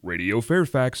Radio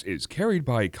Fairfax is carried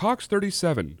by Cox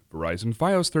 37, Verizon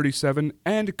Fios 37,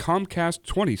 and Comcast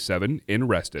 27 in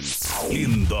Reston.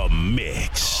 In the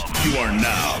mix. You are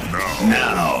now.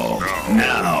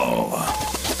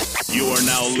 You are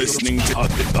now listening to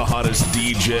the hottest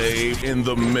DJ in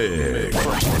the mix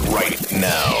right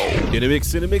now. In the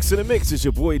mix. It's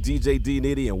your boy DJ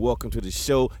Dnitty, and welcome to the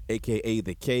show, a.k.a.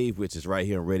 The Cave, which is right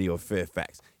here on Radio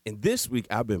Fairfax. And this week,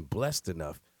 I've been blessed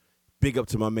enough. Big up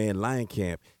to my man Lion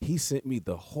Camp. He sent me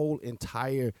the whole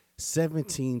entire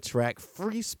 17-track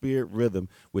Free Spirit Rhythm,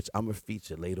 which I'm going to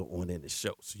feature later on in the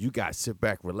show. So you guys sit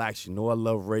back, relax. You know I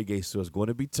love reggae, so it's going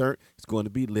to be turned, it's going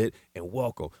to be lit, and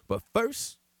welcome. But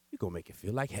first, we're going to make it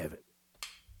feel like heaven.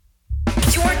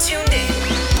 You're tuned in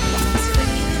to the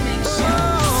In the Mix Show.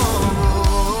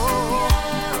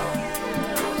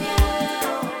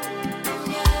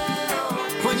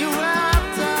 When you're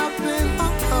wrapped up in my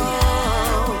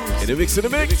arms, In the mix.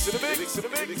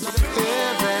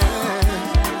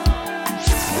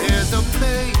 there's a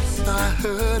place I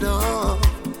heard of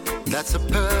that's a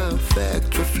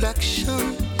perfect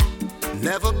reflection.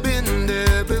 Never been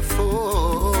there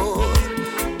before,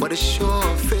 but it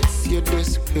sure fits your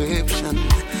description.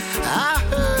 I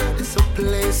heard it's a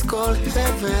place called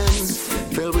heaven,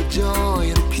 filled with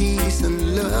joy and peace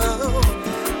and love.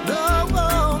 The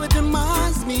world it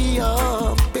reminds me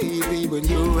of, baby, when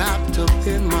you're wrapped up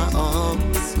in my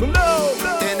arms.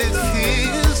 And it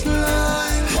feels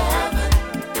like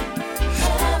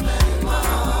heaven in my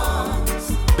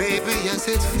arms. Baby, yes,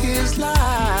 it feels like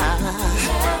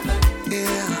heaven.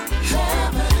 Yeah.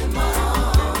 Heaven in my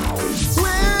arms.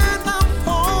 When I'm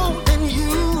holding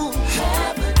you,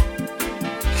 heaven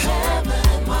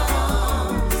in my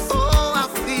arms. Oh, I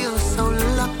feel so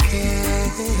lucky.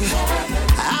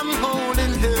 I'm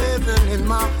holding heaven in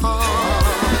my arms.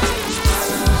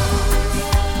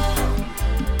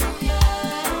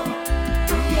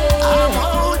 I'm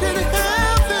holding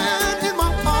heaven in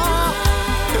my arms.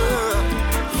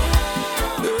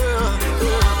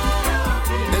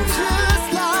 And just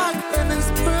like heaven's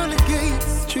pearly gates,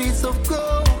 streets of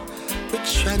gold with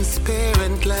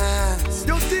transparent glass.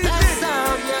 That's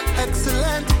how you're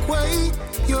excellent way.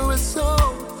 You're a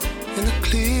soul in the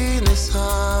cleanest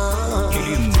heart.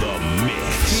 In the mix.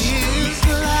 Feels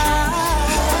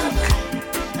like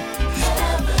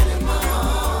heaven in my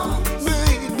arms.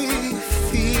 Baby,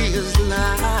 feels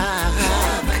like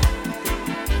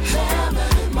heaven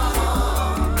in my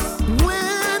arms.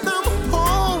 When I'm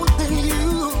holding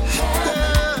you,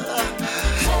 girl,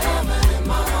 heaven in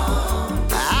my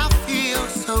arms. I feel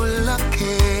so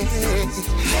lucky.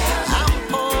 I'm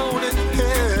holding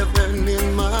heaven in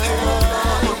my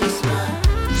arms.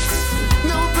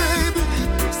 No, baby,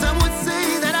 some would say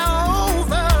that I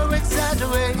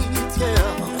over-exaggerate,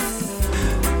 yeah.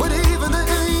 But even the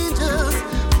angels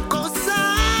go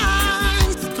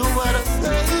signs to what I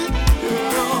say.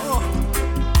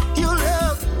 Your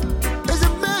love is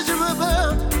immeasurable,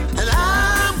 and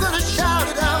I'm gonna shout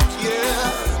it out,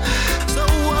 yeah. So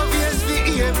obviously,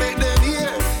 yeah, make them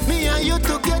hear me and you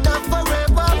together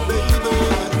forever, baby.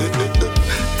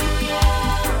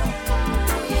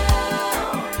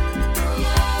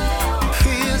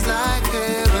 Feels like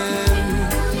heaven.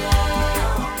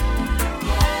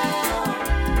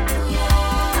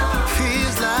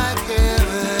 Feels like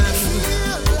heaven.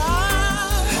 Feels like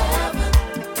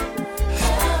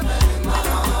heaven in my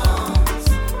arms.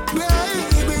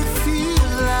 Baby, feel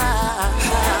like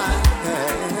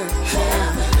heaven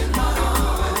in my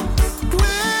arms.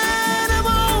 When I'm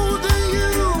holding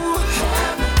you,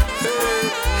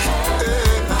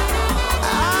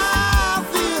 I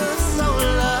feel so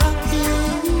lucky.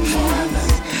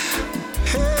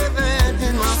 Heaven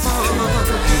in my arms.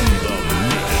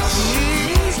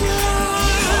 Feels like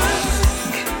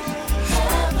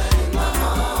heaven in my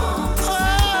arms.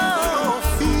 Oh,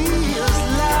 feels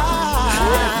like,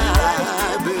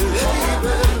 baby,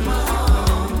 in my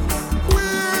arms.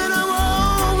 When I'm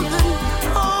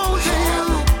holding you,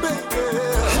 baby,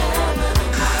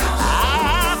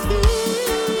 I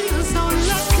feel so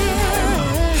lucky.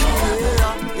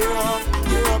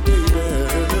 Yeah, baby,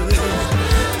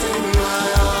 in my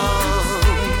arms.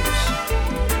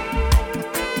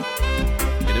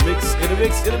 In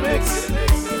the mix.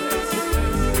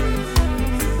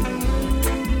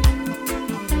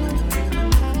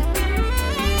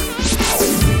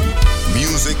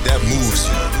 Music that moves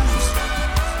you.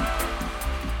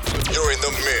 You're in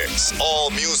the mix. All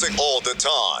music, all the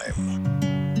time.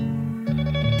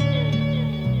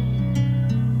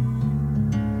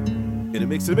 In the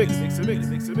mix.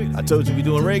 I told you we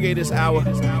doing reggae this hour.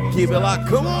 Keep it locked.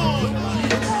 Come on.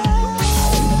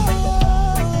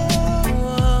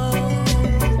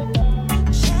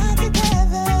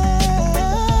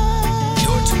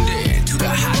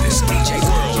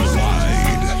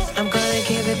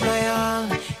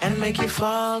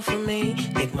 fall for me.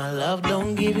 Take my love,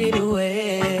 don't give it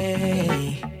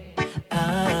away.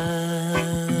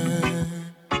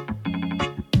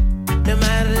 No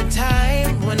matter the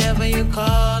time, whenever you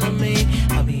call on me,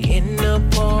 I'll be in the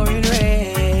pouring rain.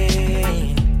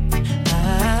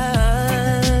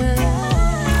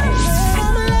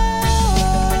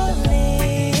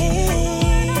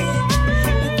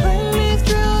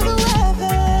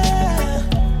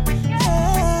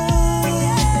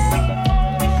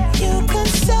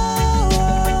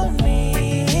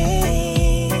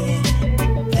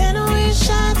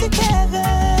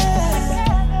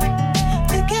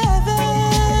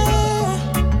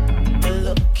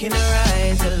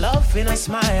 In a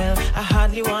smile, I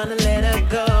hardly wanna let her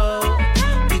go.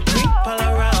 We creep all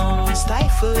around,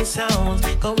 stifle the sounds,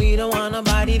 cause we don't want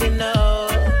nobody to know.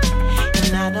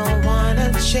 And I don't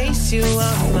wanna chase you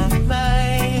off my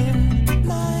mind.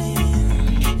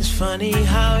 It's funny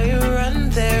how you run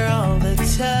there all the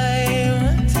time.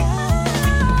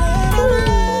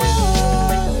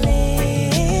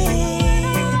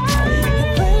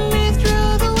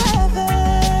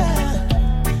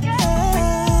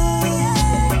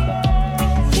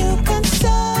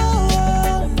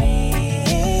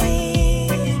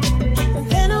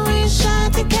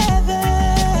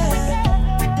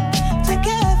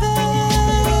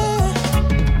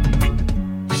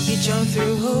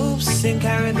 And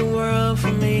carry the world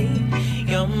for me.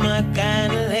 You're my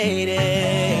kind of lady.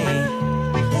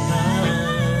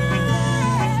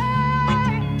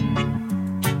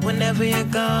 Whenever you're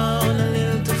gone a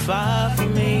little too far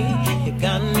from me, you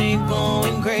got me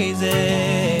going crazy,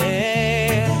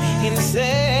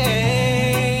 insane.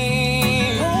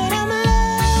 When I'm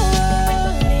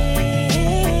lonely,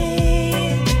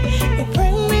 you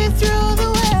bring me through the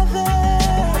weather.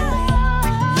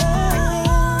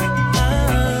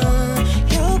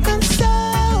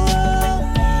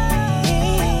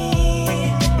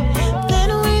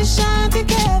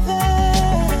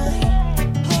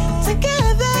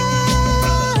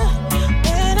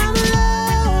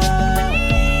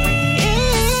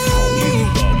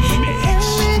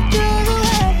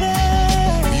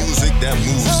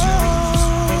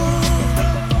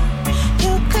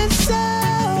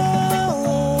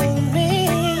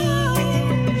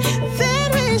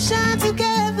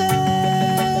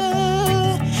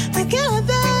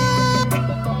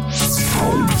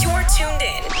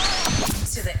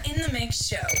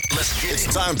 It's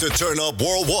time to turn up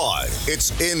worldwide.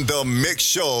 It's In the Mix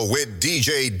Show with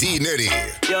DJ Dnitty.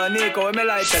 Yo, Nico, me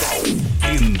like that.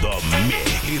 In the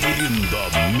mix. In the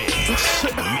mix.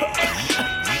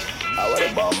 I want a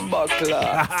bomb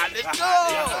buckler. Let's go.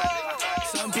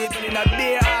 Some people in a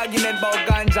big argument about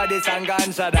ganja this and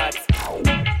ganja that.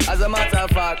 As a matter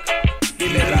of fact,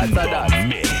 give me lots of that.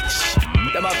 Mix.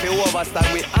 Them have to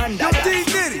overstand with under that.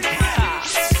 Dnitty.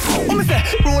 I'm say,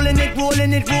 rolling it,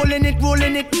 rolling it, rolling it,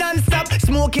 rolling it non-stop.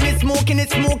 Smoking it, smoking it,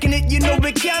 smoking it, you know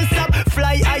we can't stop.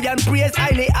 Fly high and praise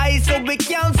highly high so we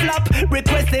can't flop.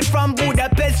 Requested from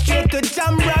Budapest straight to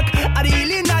Jamrock. At the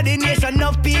healing of the nation,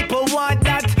 enough people want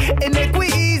that. It make we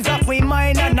ease up, we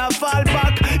mind and not fall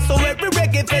back. So every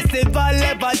reggae festival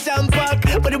ever jam pack.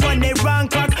 But the one they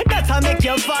rank crack, that's how make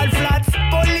you fall flat.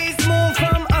 Police move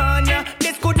from on ya,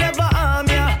 this could never harm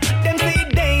ya. Them say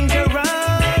dangerous.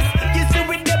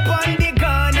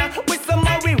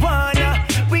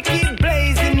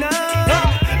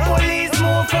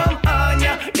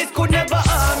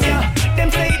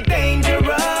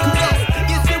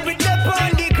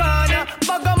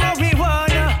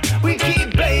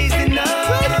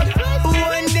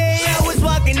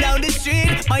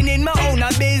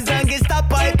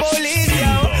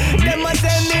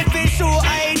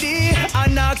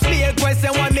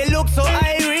 Question why me look so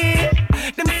irie.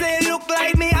 Them say look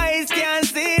like me eyes can't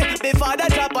see. Before the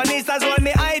Japanese as when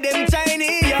me eye them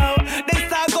Chinese, yo. They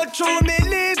start go through me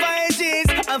Levi jeans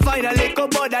and finally come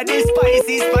out of this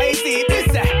spicy. This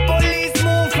police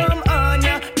move from on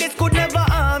ya. This could never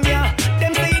harm ya.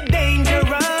 Them say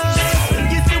dangerous.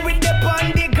 You see with the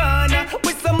on the gun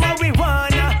with some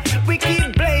marijuana. We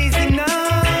keep blazing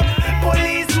up.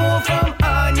 Police move from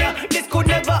on ya. This could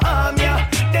never harm ya.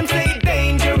 Them say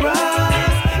dangerous.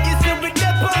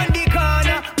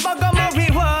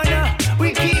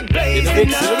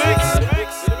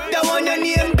 The one you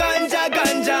name ganja,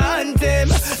 ganja anthem.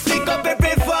 Pick up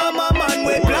every farmer man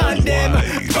we plant them.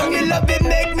 Come you love it,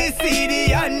 make me see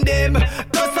the and them.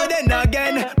 Go so then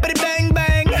again, but bang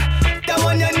bang. The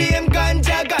one you name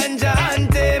ganja, ganja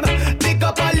anthem. Pick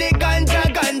up all the ganja,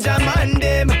 ganja man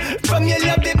them. From you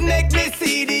love it, make me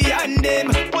see the and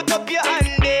them. Put up your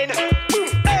hand in.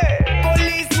 Hey.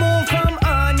 Police move from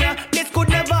on ya. This could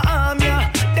never harm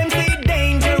ya. Them say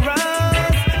dangerous.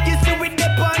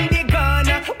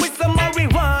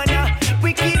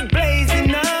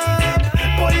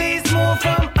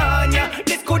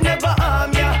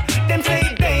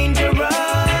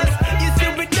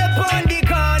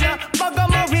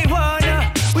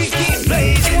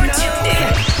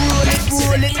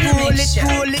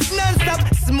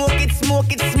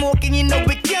 smoke it, smoking, you know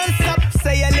we can't stop.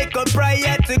 Say a little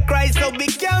prayer to Christ so we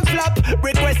can flop.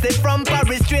 Requested from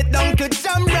Paris straight down to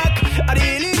Jamrock. Are the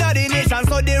healing of the nation,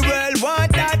 so the world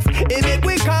want that. It make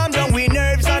we calm down, we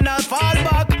nerves and not fall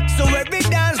back. So every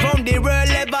dance from the world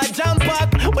ever jump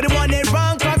back. But the one that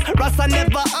wrong crack, Rasta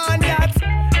never on that.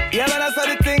 Yeah, man, that's how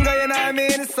the thing go, you know what I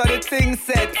mean? So the thing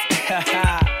set.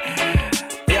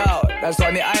 Yo, that's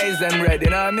when the eyes them red, you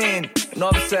know what I mean?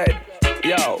 Enough said.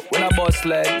 Yo, when I bust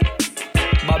leg,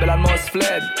 Babylon must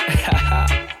fled.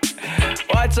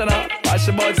 Watch now, watch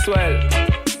the boat swell.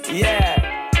 Yeah.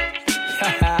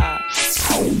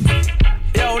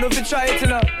 Yo, no fi try it, you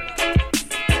know.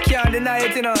 Can't deny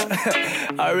it, you know.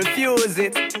 I refuse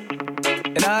it.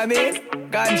 You know what I mean?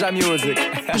 Ganja music.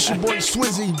 It's your boy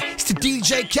Swizzy. It's the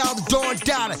DJ Cal, the Dawn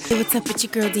Dollar. Hey, what's up with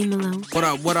your girl D Malone? What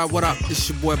up, what up, what up? It's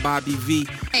your boy Bobby V.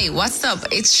 Hey, what's up?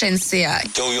 It's Shensia.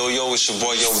 Yo, it's your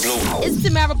boy Yo Blue. It's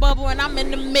Tamara Bubble, and I'm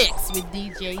in the mix with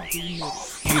DJ Dnitty.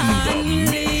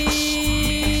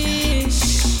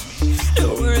 The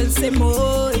world say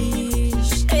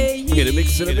moish. Hey, in the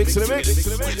mix.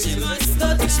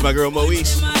 It's my girl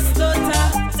Moish.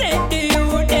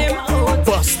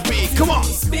 Bust big, come on.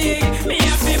 Big, me a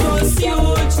fi bust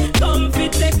huge. Come fi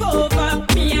take over,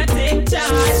 me a take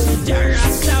charge.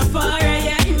 Jarastafari,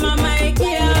 yeah, in my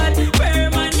yard.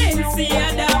 Permanency,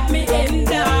 adapt me in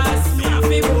das. Me a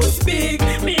fi bust big,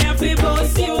 me a fi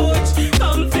bust huge.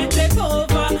 Come fi take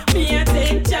over, me a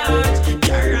take charge.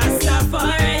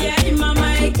 Jarastafari, yeah, in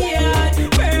my yard.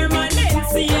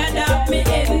 Permanency, adapt me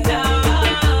in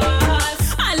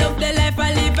das. I love the life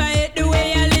I live, I hate the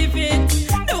way I live it.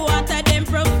 The water them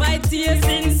provide tears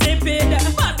insipid.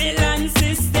 Babylon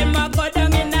system I go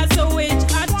down in a sewage.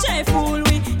 I try fool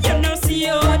we, you know see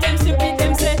how them stupid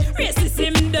them say.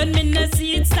 Racism done me no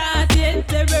see it started.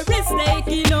 Terrorists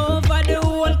taking over the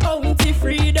whole county.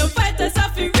 Freedom fighters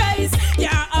have to rise.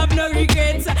 Can't have no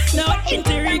regrets, no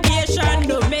interrogation.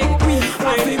 No make me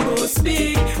have to boast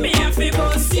big, me have to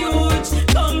boast huge.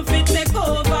 Come fit take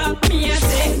over, me a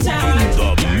take charge.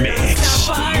 The mix.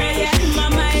 Safari, yeah,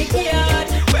 mama yard.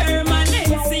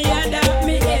 Permanency, adapt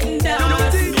me in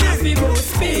dance. Me have to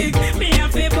boast big, me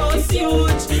have to boast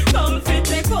huge. Come fit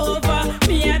take over,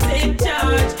 me a take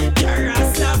charge.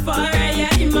 Jarastafari,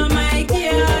 yeah, mama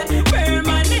yard.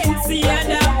 Permanency,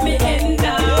 adapt me in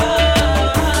dance.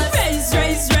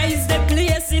 Raise the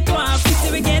place, it want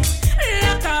fit we get.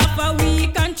 Lock off a we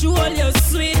control your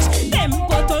switch. Them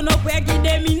button up, we give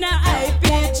them in a high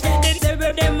pitch. Then say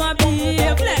where them a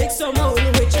behave like some old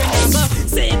witch. Remember,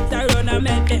 sit around and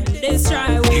make them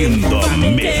destroy we. In the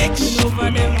mix. Taking over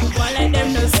them, while let them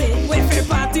no see. We free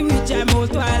party with jam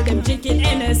out while them drinking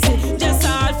Hennessy. Just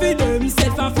hard for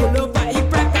themself and full up by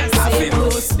hypocrisy. I fi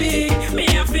boast big, me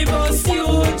a fi boast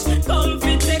huge. Come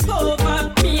fi take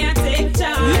over, me a take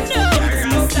charge.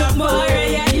 Jarastafari,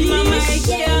 yeah, mama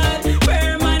yard.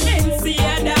 Permanency,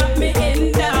 adapt me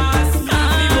in das. Me a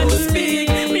fi boast big,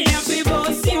 me a fi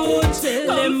boast huge.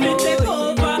 Come fi take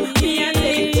over, me a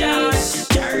take charge.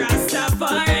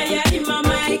 Jarastafari, yeah,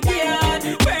 mama yard.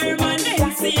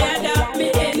 Permanency, adapt me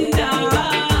in das.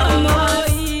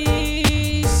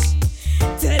 Moish,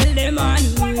 tell them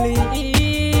unleash.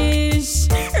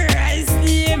 Rise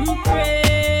the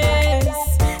empress.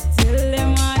 Tell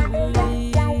them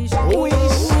unleash. Me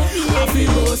a fi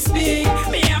boast big,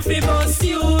 me a fi boast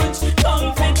huge. Come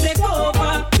fi take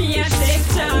over, me a take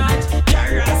charge.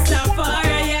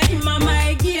 Jarastafari, yeah, mama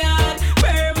yard.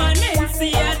 Permanency,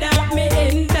 adapt me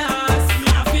in das. Me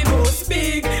a fi boast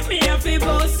big, me a fi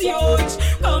boast huge.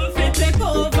 Come fi take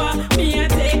over, me a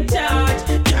take charge.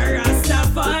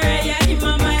 Jarastafari, yeah,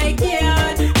 mama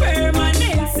yard.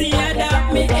 Permanency, adapt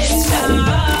me in das.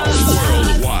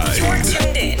 You're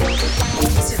tuned in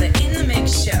to the In the Mix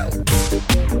show.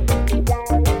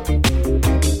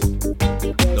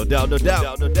 No doubt.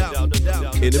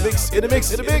 In the mix.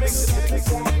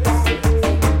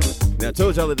 Now, I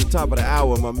told y'all at the top of the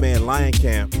hour, my man Lion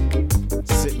Camp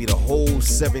sent me the whole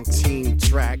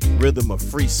 17-track rhythm of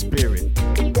Free Spirit.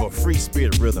 Or Free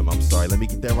Spirit rhythm, I'm sorry. Let me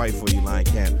get that right for you, Lion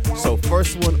Camp. So,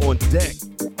 first one on deck is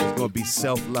going to be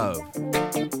Self-Love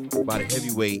by the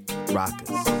Heavyweight Rockers.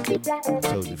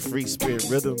 So, the Free Spirit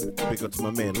rhythm, big up to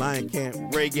my man Lion Camp,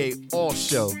 Reggae All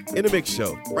Show, In the Mix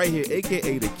Show, right here,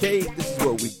 a.k.a. The Cave. This is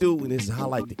what we do, and this is how I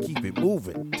like to keep it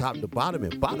moving. Top to bottom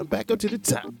and bottom back up to the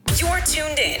top. You're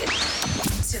tuned in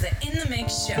to the In the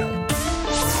Mix show.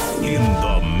 In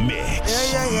the mix.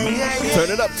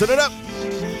 Turn it up.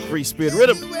 Free Spirit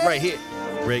rhythm, right here,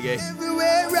 Reggae.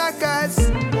 Everywhere rockers.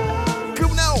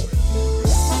 Come now.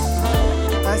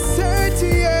 I search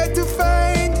here to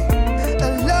find a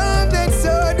love that's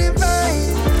so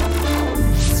divine.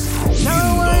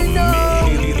 Now I know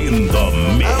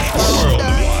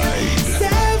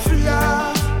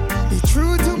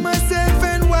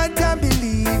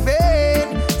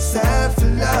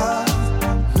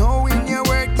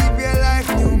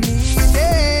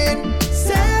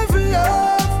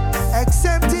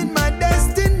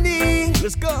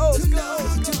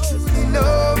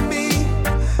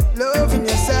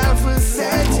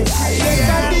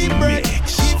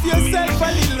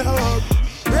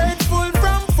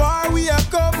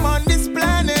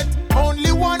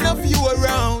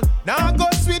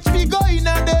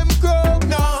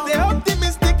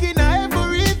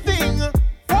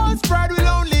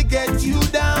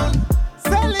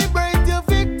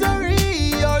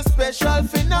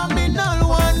phenomenal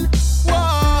one.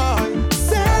 Why?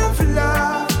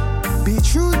 Self-love. Be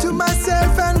true to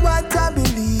myself and what I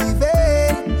believe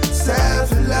in.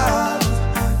 Self-love.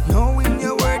 Knowing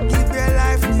your word, give your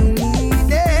life new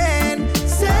meaning.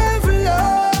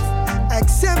 Self-love.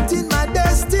 Accepting my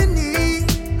destiny.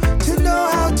 To know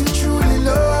how to truly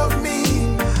love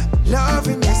me.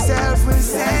 Loving yourself will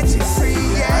set you free.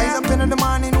 Rise up in the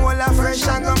morning, hold a fresh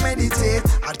and go meditate.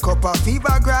 Add cup of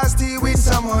fever grass tea with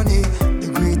some honey.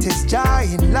 The greatest joy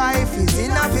in life is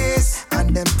in a pace.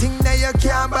 And them things that you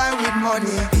can't buy with money.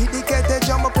 Hit the kettle,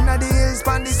 jump up in the hills,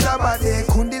 pan the Sabbath day.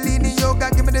 Kundalini yoga,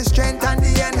 give me the strength and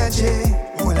the energy.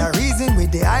 All a reason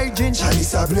with the hygiene, shall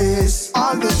is a bliss.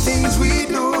 All the things we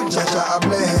do, Jaja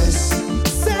bless.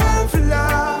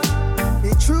 Self-love, be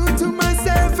true to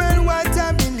myself and what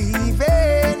I believe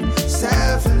in.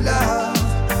 Self-love,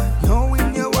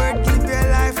 knowing your word, give your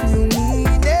life new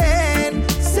meaning.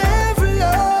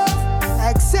 Self-love,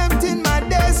 accepting my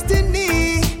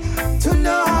destiny. To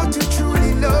know how to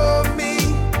truly love me.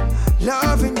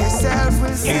 Loving yourself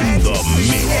will set you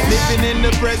free. Living in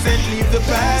the present, leave the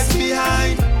past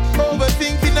behind.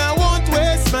 Overthinking, I won't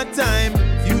waste my time.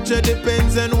 Future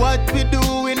depends on what we're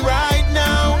doing right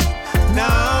now.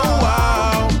 Now,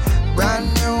 wow. Brand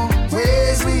new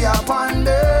ways we are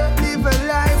ponder. Live a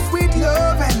life with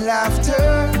love and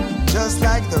laughter. Just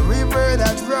like the river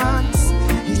that runs,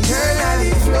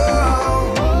 eternally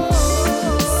flow.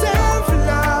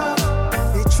 Self-love,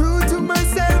 be true to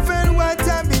myself and what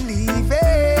I believe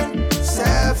in.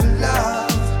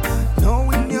 Self-love,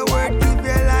 knowing your word, give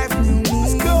your life new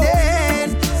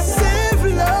meaning.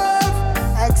 Self-love,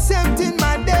 accepting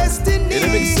my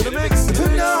destiny. To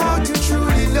know how to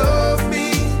truly love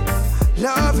me.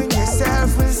 Loving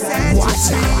yourself will set you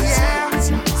free. Yeah.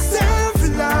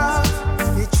 Self-love,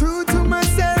 be true to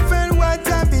myself and what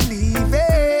I believe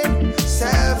in.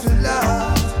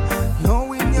 Self-love,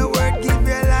 knowing your word, give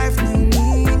your life new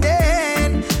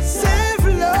meaning.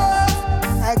 Self-love,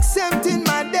 accepting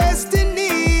my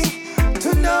destiny.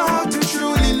 To know how to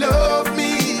truly love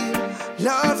me.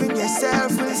 Loving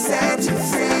yourself will set you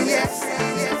free. Yeah.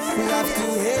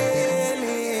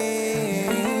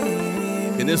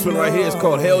 And this one right here is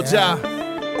called Hell Jah.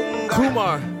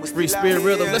 Kumar, Free Spirit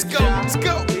Rhythm. Let's go, let's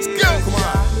go, let's go. Come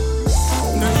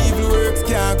on. No evil works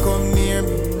can't come near me.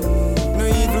 No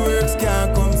evil works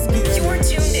can't come speak. You're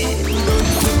tuned in to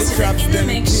the In the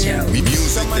Mix Show.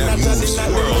 Music that moves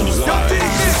worldwide.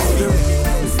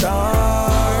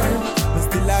 Star, but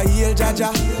still I heal Jaja.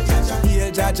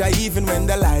 Heal Jaja even when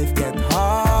the life get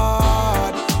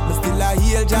hard. But still I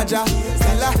heal Jaja.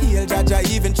 Still I heal Jaja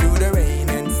even through the rain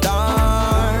and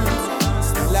storms.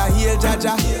 Still I heal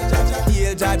Jaja.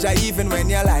 Heal Jaja even when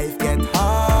your life get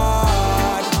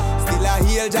hard. Still I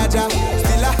heal Jaja.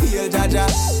 Still I heal Jaja.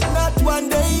 Not one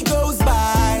day goes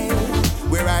by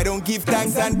where I don't give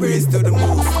thanks and praise to the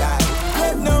Most High.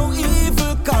 Let no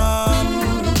evil come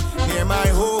near my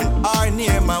home or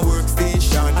near my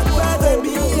workstation. I'd rather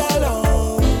be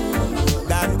alone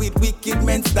than with wicked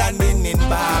men standing in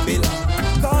Babylon.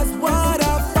 Cause what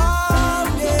I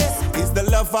found, yeah, is the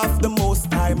love of the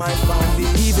Most High, my found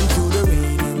it. Even through the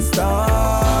rain and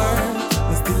storm,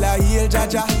 me still I heal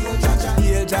Jaja.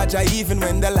 Heal Jaja even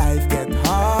when the life get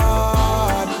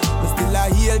hard. Me still I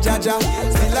heal Jaja.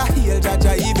 Still I heal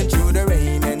Jaja even through the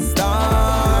rain and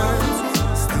storms.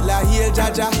 Still I heal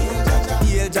Jaja.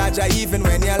 Heal Jaja even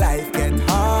when your life get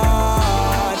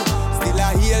hard. Still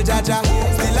I heal Jaja.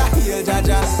 Still I heal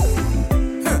Jaja.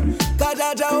 God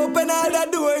Jaja open all the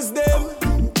doors them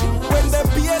when the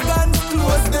pagans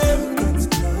close them.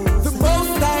 The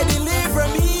Most High deliver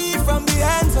me from the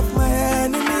hands of my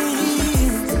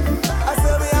enemies. I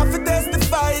say we have to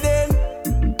testify then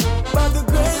about the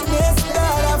greatness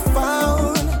that I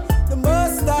found. The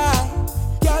Most High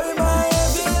carry my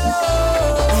heavy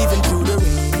load. Even through the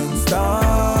rain and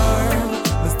storm,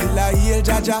 me still I heal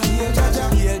Jaja.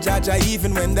 Heal Jaja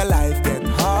even when the life get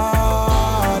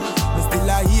hard. Me still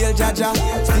I heal Jaja.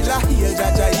 Still I heal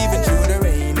Jaja even through the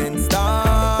rain and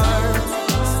storm.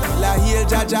 Still I heal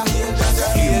Jaja.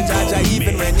 Heal Jaja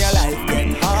even when your life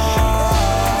get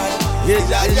hard. Heal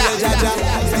Jaja.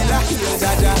 Still I heal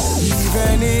Jaja.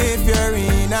 Even if you're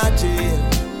in a jail,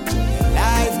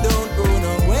 life don't go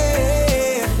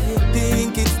nowhere. You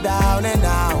think it's down and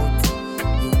out,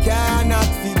 you cannot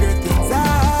figure things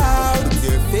out.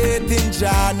 Your faith in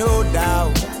Jah, no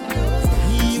doubt,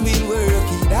 He will work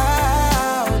it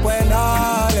out. When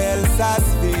all else has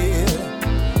failed,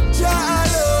 Jah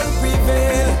alone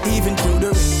prevail. Even through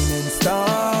the rain and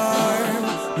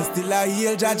storm, me still I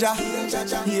heal Jaja.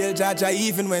 Heal Jaja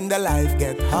even when the life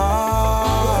get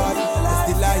hard.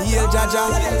 Still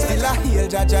I heal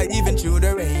Jaja, even through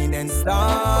the rain and storm.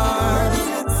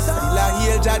 Still I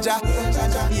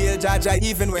heal Jaja,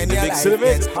 even when your life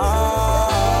gets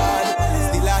hard.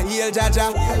 Still I heal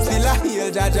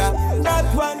Jaja, not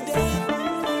one day.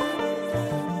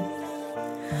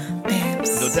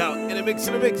 No doubt, in the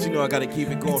mix, you know I gotta keep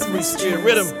it going. Free spirit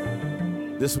rhythm.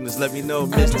 This one is Let Me Know,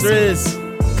 Mistress.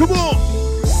 Come on!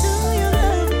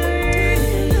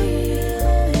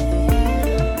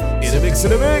 In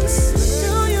the mix.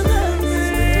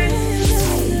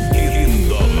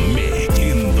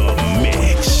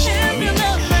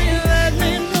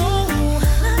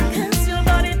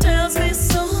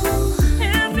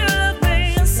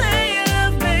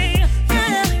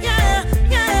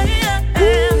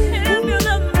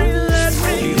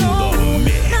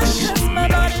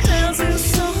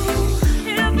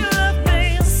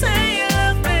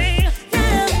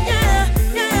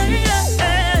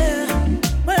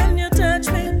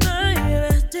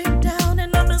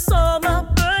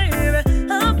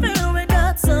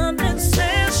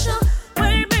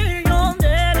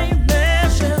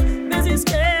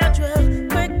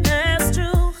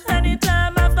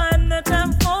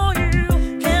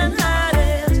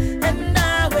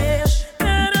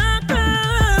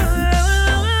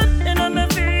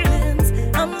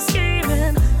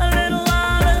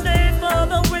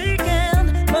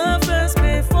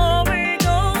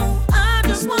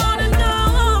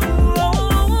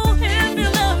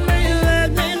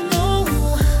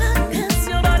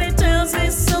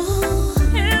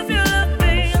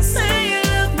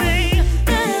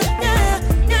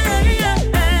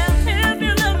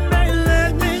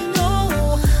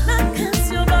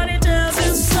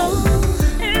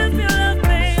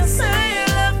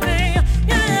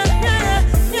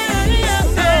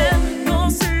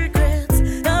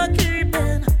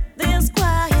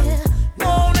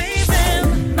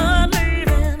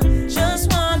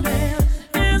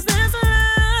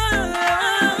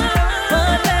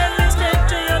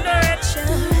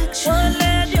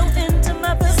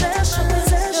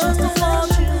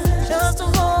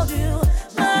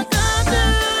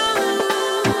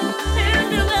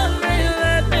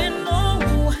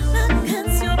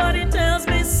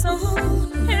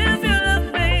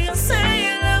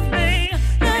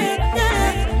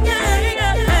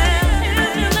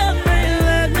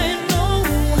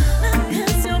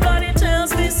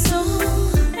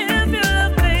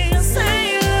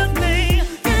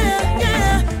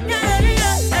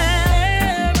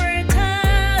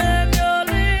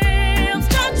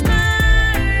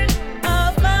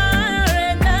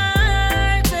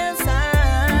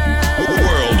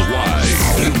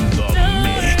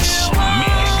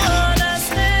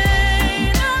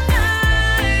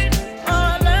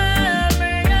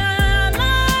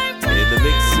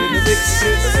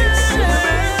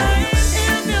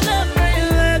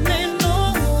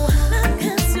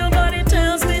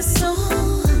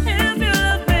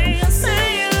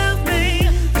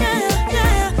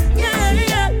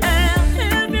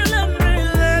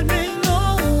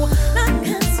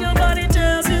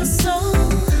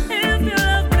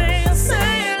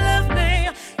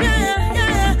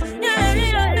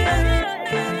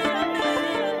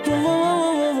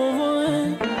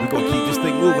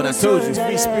 told you,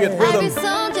 free spirit rhythm.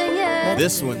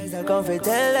 This one is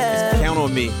Count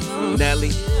on Me.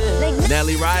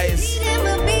 Nelly Rise,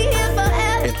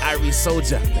 and Irie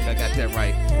Soldier. I think I got that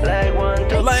right.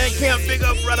 Lion Camp, big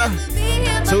up, brother.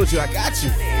 Told you I got you.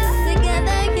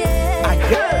 I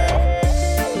got you.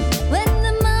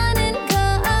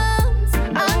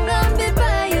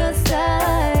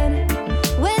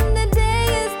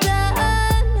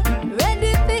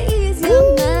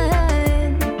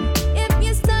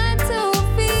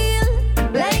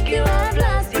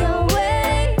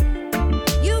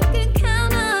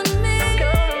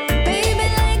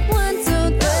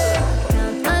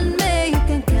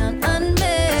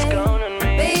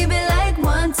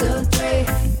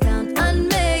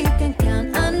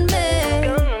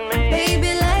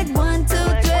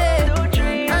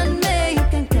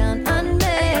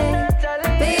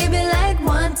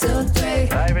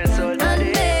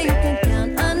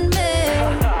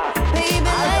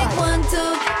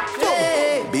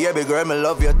 Girl, me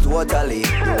love you totally. You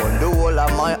own the whole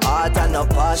of my heart and not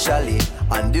partially.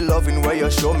 And the loving where you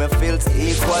show me feels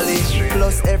equally.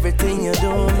 Plus everything you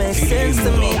do makes sense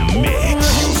to me. You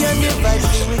and your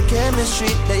vibes with chemistry.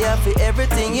 They have for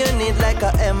everything you need like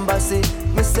an embassy.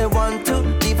 Me say 1,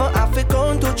 2, even half it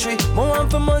count to 3. More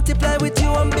want to multiply with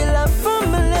you and build a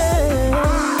family.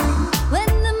 When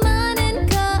the morning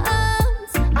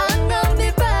comes, I'm gonna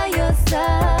be by your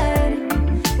side.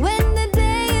 When the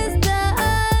day is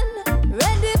done,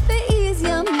 ready for ease your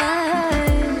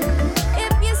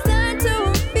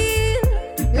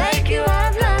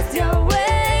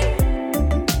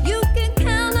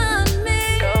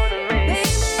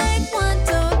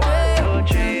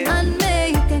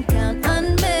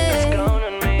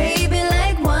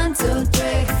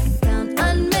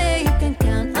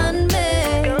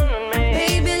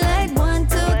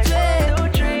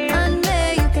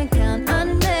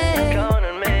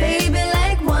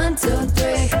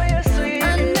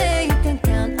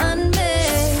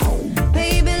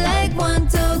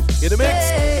the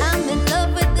mix. I'm in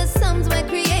love with the sums we're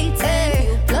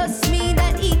creating. Plus me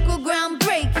that equal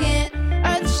groundbreaking,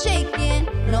 earth shaking,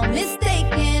 no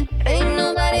mistaking. Ain't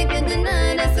nobody can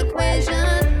deny this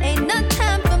equation. Ain't no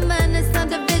time for madness or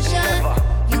division.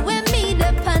 You and me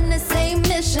upon the same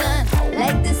mission,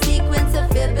 like the sequence of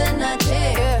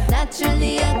Fibonacci,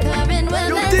 naturally occurring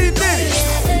when I see.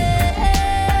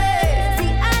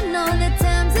 I know the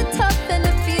times are tough and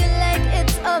I feel like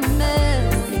it's a mess.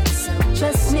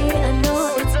 Trust me, I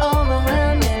know it's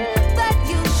overwhelming, but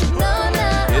you should know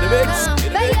now.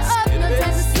 Lay you up, no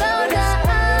time to slow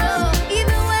down.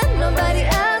 Even when nobody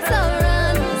else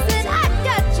around, said I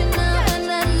got you now, and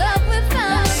that love we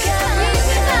found.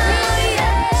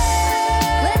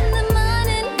 When the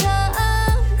morning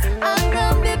comes, I'm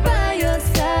gonna be by your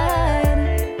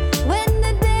side. When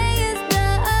the day is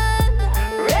done,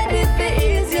 ready to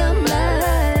ease your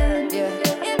mind.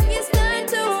 If you start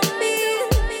to feel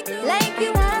like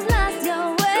you have lost your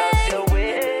way,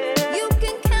 you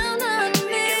can count on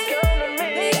me.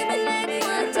 Baby,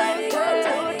 like one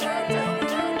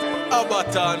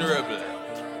Abaton Rebel.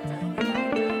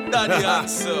 Daddy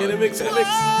answer. In the mix, in the mix.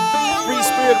 Free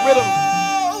Spirit Rhythm.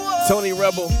 Tony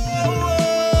Rebel.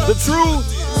 The truth.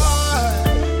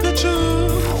 The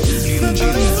truth. In the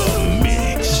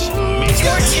mix.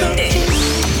 You're tuned in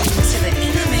to the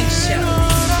In the Mix show.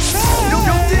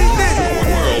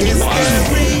 It's not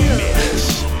real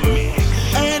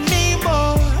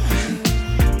anymore,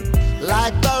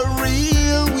 like the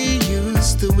real we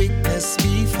used to witness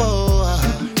before.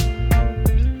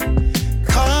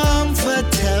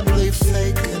 Comfortably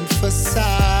fake and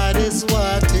facade is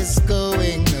what is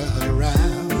going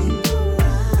around.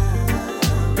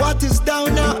 What is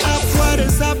down now up, what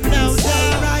is up now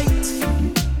down, right?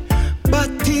 But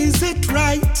is it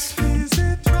right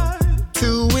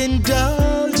to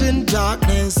indulge in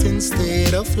darkness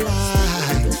instead of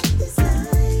light?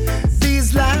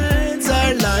 These lines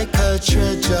are like a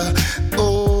treasure.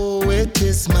 Oh, it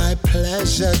is my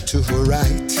pleasure to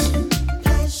write.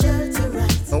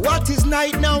 What is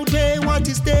night now day? What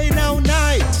is day now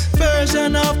night?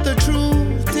 Version of the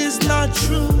truth is not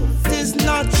truth, is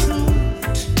not truth.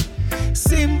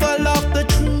 Symbol of the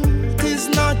truth is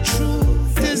not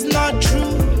truth, is not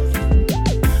truth.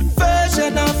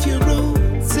 Version of your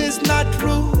roots is not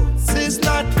roots, is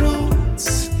not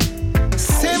roots.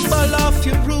 Symbol of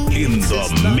your roots in the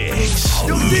mix.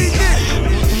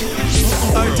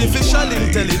 Artificial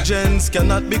intelligence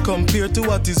cannot be compared to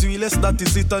what is realest, that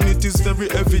is it, and it is very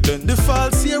evident. The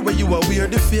false here where you are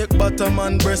weird, the fake bottom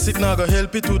and breast, it not gonna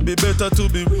help. It would be better to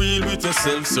be real with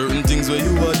yourself. Certain things where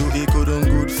you are do, it couldn't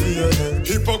good for your health.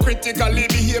 Hypocritically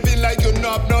behaving like you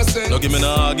not no sense. No give me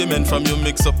no argument from you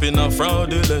mix up in a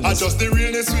fraudulence. I just the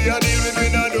realness we are dealing with, we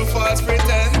not do false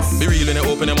pretense. Be real when you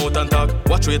open your mouth and talk.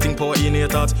 Watch rating power in your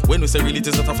thoughts. When we say real, it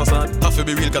is not a facade. Have to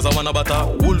be real cause I want a butter.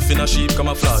 Wolf in a sheep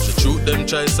camouflage. The truth them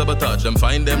try sabotage. Them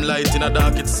find them light in a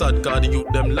dark, it's sad cause the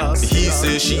youth them lost. He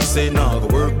say, she say, nah, the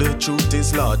work the truth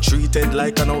is law. Treated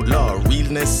like an outlaw.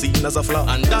 Realness seen as a flaw.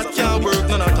 And that can't work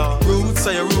none at all. Roots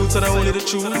are your roots and only the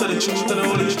truth are the truth and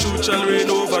only the truth shall reign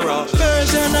over all.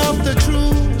 Version of the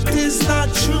truth is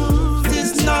not truth,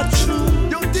 is not true.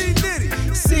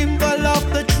 Symbol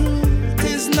of the truth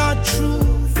is not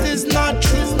truth, is not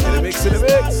true. In the mix, in the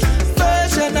mix.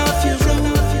 Version of your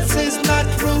roots is not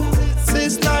roots,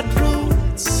 is not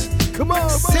roots. Come on,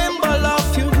 symbol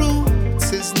of your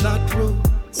roots is not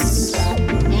roots.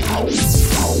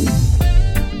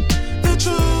 The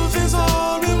truth is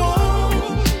all we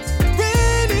want,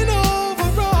 reigning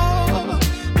over all.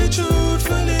 The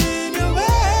truthful in your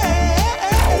way.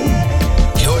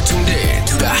 You're tuned in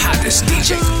to the hottest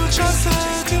DJ. Shall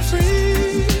set you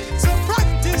free, so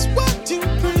practice what you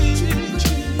preach.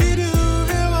 You do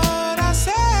hear what I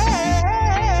say.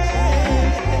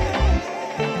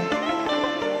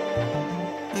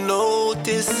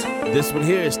 Notice. This one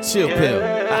here is Chill Pill.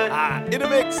 In the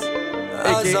mix.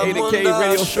 AKA the K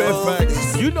Radio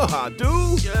Fairfax. You know how I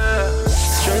do. Yeah.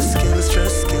 Stress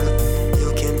kill.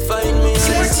 You can find me.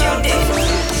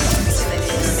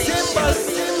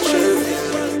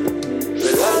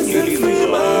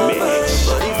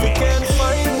 But if you can't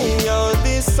find me, I'll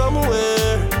be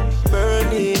somewhere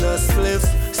burning a spliff.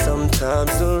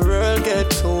 Sometimes the world get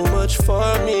too much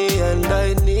for me and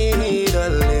I need a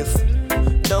lift.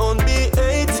 Don't be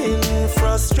hating,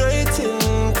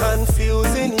 frustrating,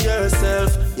 confusing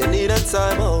yourself. You need a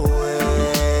time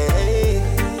away,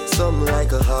 some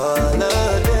like a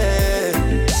holiday.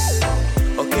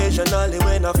 Occasionally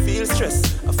when I feel stressed,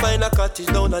 I find a cottage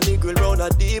down a niggle round a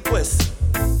deep west.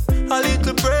 A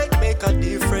little break make a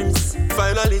difference.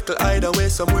 Find a little hideaway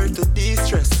somewhere to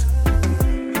de-stress.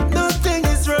 Nothing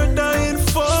is worth the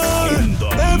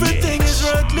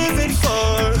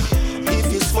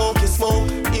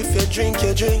drink,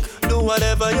 you drink, do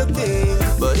whatever you think.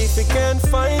 But if you can't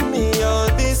find me,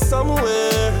 I'll be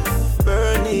somewhere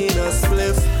burning a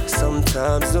spliff.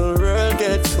 Sometimes the world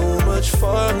gets too much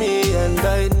for me and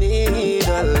I need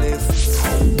a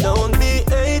lift. Don't be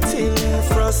hating,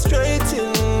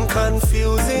 frustrating,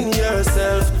 confusing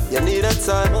yourself. You need a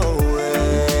time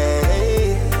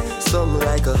away. Some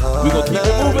like a holiday. We gon' keep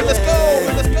it moving, let's go.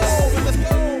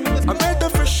 I'm ready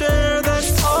for sure,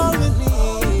 that's all we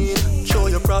need. Show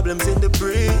your problems in the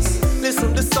breeze.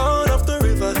 Listen the sound of the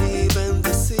river, even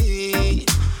the sea.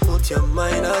 Put your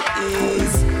mind at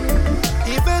ease.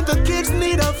 Even the kids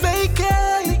need a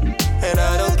vacay. And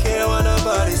I don't care what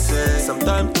nobody says. Some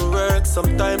time to work,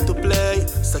 some time to play.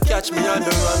 So catch me on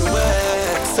the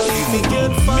runway. So if you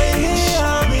can't find me,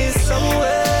 I'll be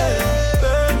somewhere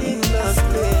burning a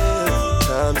split.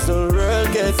 Times the world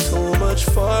gets too much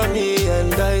for me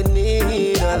and I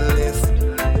need a lift.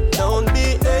 Don't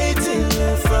be hating,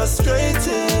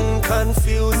 frustrating,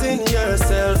 confusing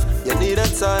yourself. You need a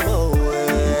time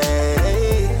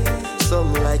away.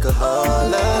 Something like a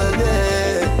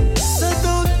holiday. So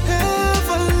don't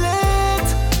ever let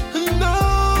no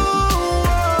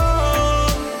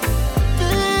one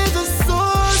be the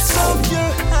source of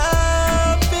your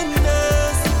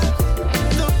happiness.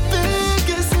 The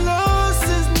biggest loss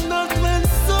is not when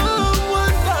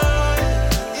someone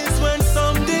dies, it's when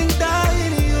something died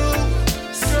in you.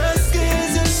 Stress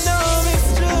kids, you know it's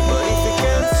true. But if you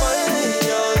can't find me,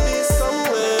 I'll be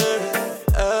somewhere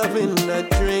having a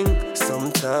drink.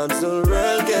 Sometimes the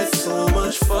world gets so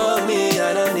much for me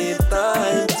and I need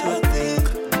time to think.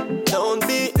 Don't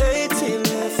be hating,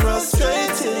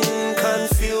 frustrating,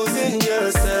 confusing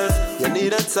yourself. You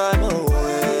need a time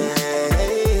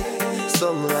away.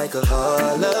 Something like a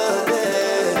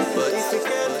holiday. But if you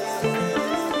can't,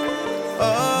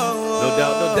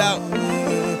 No doubt.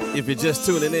 If you're just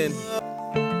tuning in,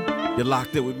 you're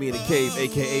locked in with me in the cave,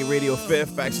 aka Radio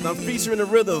Fairfax, and I'm featuring the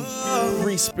rhythm,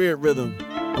 Free Spirit Rhythm.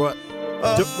 Well,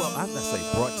 I'm not saying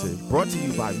brought to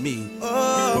you by me,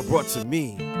 but brought to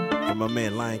me from my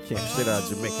man Lion Camp, straight out of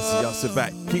Jamaica. So y'all sit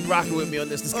back, keep rocking with me on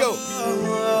this. Let's go.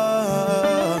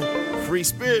 Free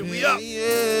Spirit, we up.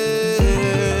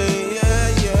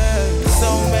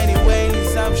 So many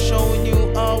ways I've shown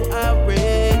you how I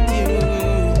rate you,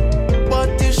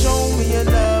 but you show me your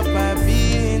love by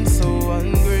being so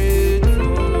ungrateful.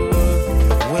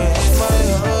 When my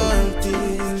heart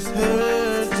is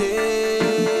hurting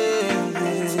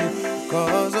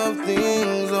cause of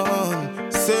things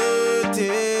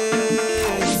uncertain,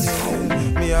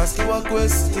 me ask you a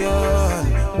question,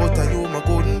 what are you my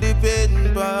couldn't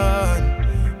depend on,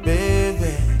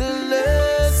 baby? The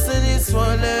lesson is for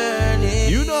learning.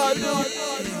 You know I do.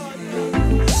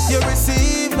 You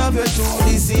receive love, you're too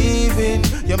deceiving.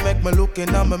 You make me look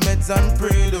in at my meds and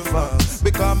pray the fast.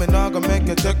 Because me not gonna make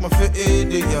you take me for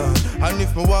idiot. And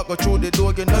if me walk go through the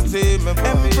door, you not see me.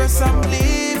 Empress, I'm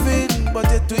leaving, but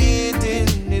you're tweeting.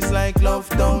 It's like love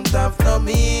don't have no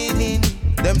meaning.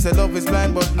 Them say love is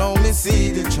blind, but now me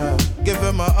see the child. Give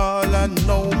him my all and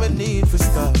now me need for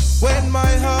stop. When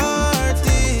my heart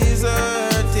is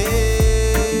hurting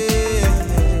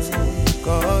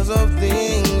cause of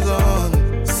things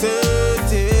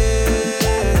uncertain,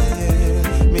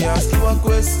 me ask you a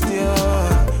question,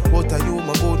 what are you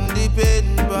my couldn't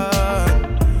depend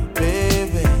on,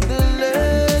 baby? The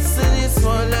lesson is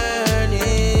for learning.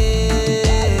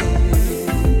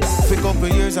 For a couple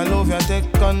years I love you,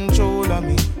 take control of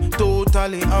me.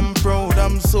 Totally I'm proud,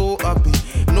 I'm so happy.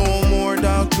 No more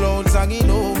dark clouds hanging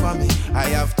over me. I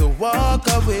have to walk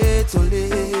away to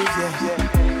live, yeah.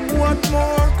 What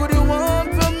more could you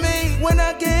want from me when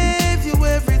I gave you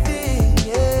everything,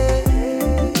 yeah?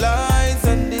 Lies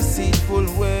and deceitful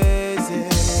ways, yeah.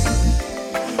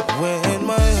 When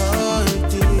my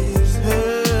heart is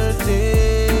hurting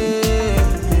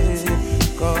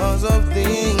cause of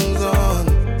things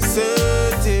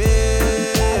uncertain,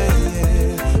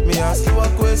 yeah. Me ask you a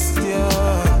question,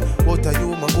 what are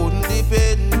you my couldn't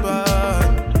depend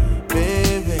on,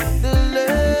 baby? The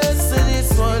lesson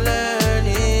is for learning.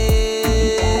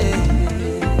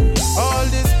 All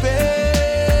this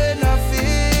pain I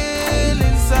feel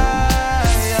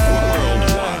inside,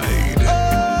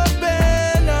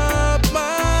 open up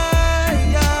my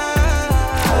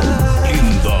eyes. In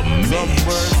the Some mix.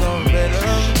 words are better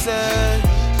said.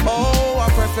 Oh, I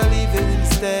prefer leaving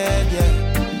instead, yeah.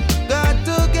 Got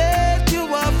to get you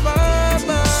off my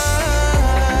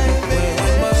mind, baby.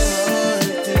 When my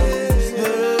heart is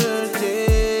hurting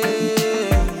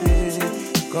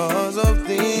cause of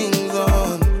things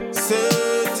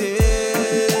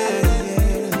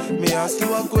uncertain, me ask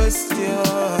you a question,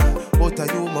 what are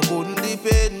you my couldn't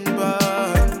depend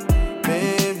on,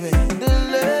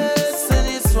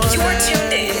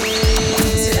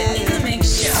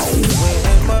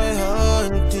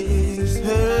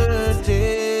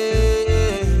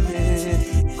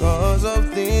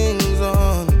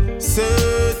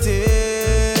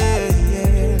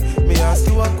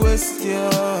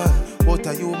 question. What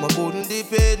are you, my couldn't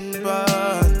depend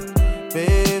on,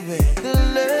 baby. The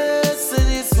lesson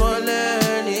is for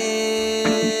learning.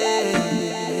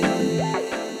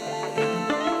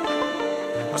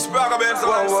 A Sprague Benz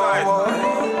on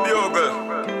the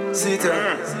Bugle. Sit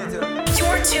down.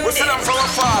 You're tuned We see them from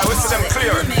afar, we see them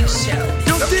clear.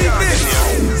 You dig this?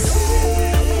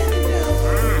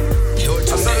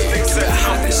 I saw the thing said,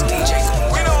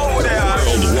 we know who they are.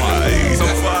 Worldwide.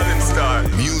 Some falling star.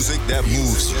 Music that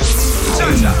moves you.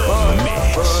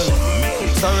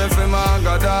 Sorry for my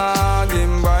god dog,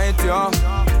 him bite ya.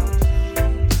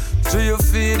 Do you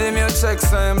feed him your checks,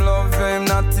 him love him,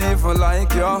 not even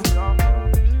like ya.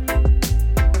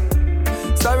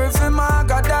 Sorry for my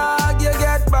god dog, you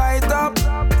get bite up.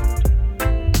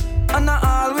 And not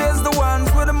always the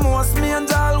ones with the most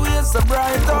means always so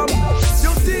bright up.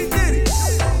 You Dnitty.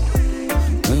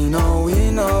 We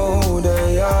know who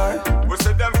they are. We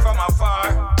see them from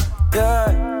afar.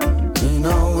 Yeah. We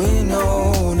know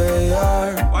who they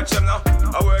are. Watch them now.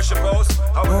 I worship house,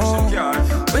 I worship yard.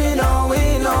 We know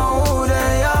who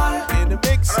they are. In the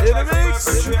mix, in the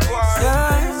mix.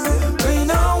 Yeah. We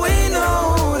know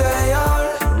who they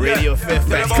are. Radio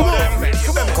Fairfax. Come on.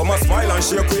 Come and smile and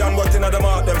shake we and but in them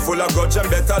heart them full of grudge and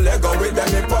better leg go with them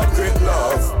hypocrite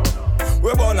love.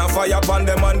 We burn a fire upon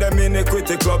them and them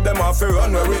iniquity club. Them off to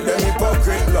run with them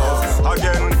hypocrite love.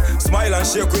 Again, smile and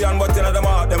shake we and but in them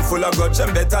heart them full of grudge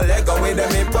and better leg go with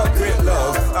them hypocrite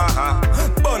love.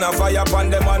 Burn a fire upon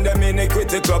them and them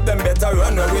iniquity club. Them better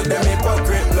run with them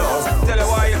hypocrite love. Tell you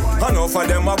why. Enough of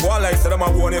them a go on like say them a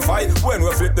bonify. When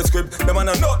we flip the script, them a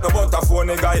not about a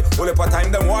phony guy. Only per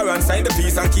time them war and sign the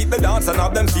peace and keep the dance and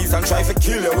have them peace and try to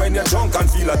kill you when you're drunk and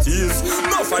feel at ease.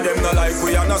 Enough of them no like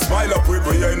we and no smile up with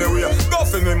we anyway. Go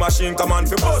for me machine command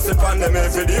fi bust it on them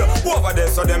every day. Over there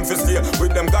so them fi stay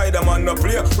with them guy them on no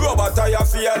play. Rubber tire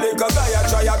feel like a guy a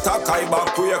try attack I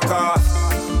back quicker.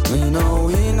 We know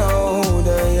who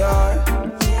they are.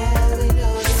 Yeah, we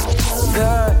know who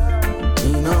they are.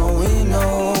 We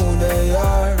know who they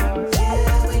are.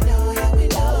 Yeah, we know who they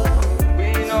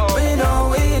are. We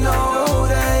know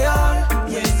they are.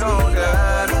 We know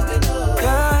that.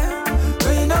 Yeah,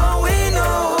 we know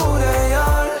who they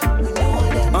are.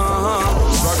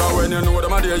 Brother, when you know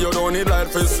them a day, you don't need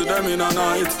light to see them in a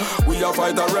night. We a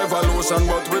fight a revolution,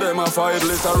 but with them a fight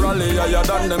literally higher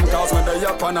than them cause when they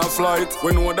up on a flight.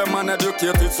 We know them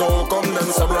uneducated, so how come them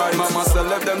so bright? Mama said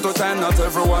left them to time, not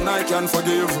everyone I can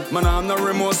forgive. Man, I'm not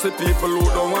remorse the people who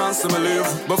don't want to see me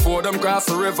live. Before them cross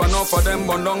the river, enough for them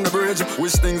burn down the bridge.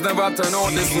 Wish things never turn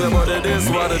out this way, but it is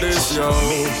what it is, yo.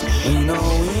 We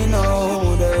know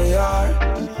who they are.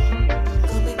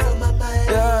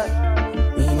 Yeah,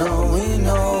 we know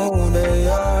who they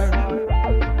are.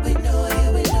 We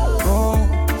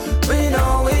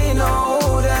know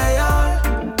who they are.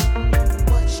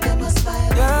 Watch them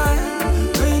aspire. Yeah,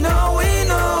 we know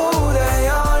who they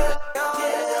are.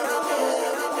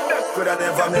 Could I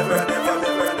never.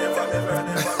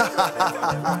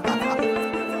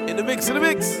 In the mix.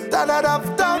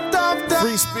 Da-da-da-da-da-da.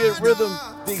 Free Spirit Rhythm,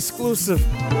 the exclusive.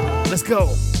 Let's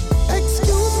go.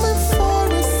 Excuse me for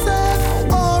a sec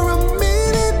or a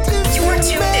minute if You're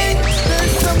tuned in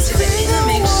to the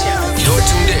Dynamic Show. You're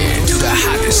tuned in to the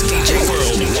hottest DJ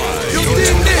worldwide. You're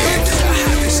tuned in to the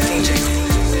hottest DJ.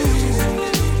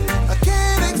 I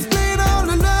can't explain all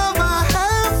the love I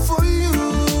have for you,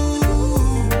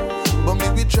 but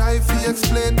maybe try if you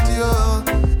explain to you.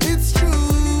 It's true.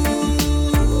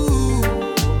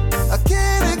 I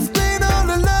can't explain all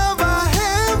the love I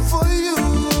have for you,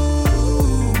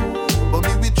 but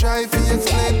maybe try if you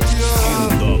explain to you.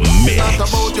 It's not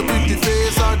about your pretty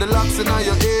face or the locks in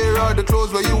your hair or the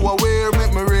clothes where you are wear.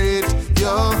 Make me rate,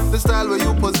 yeah. The style where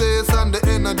you possess and the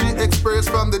energy expressed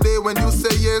from the day when you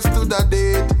say yes to that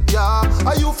date, yeah.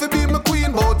 I you fi be my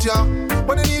queen, but yeah.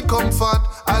 When you need comfort,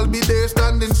 I'll be there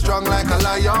standing strong like a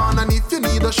lion. And if you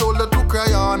need a shoulder to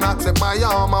cry on, accept my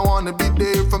arm. I wanna be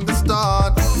there from the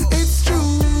start. It's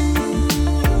true.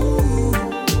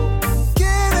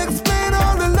 Can't explain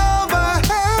all the love I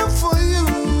have for you,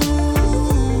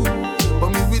 but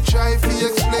maybe try if you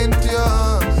explain to you.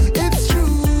 It's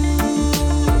true.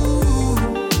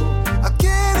 I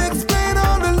can't explain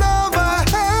all the love I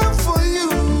have for you,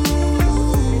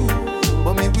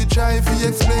 but maybe try if you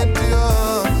explain to you.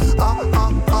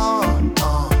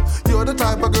 You're the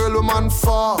type of girl who man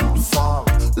fall.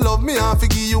 Love me and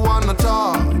forgive you on the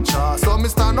touch. So me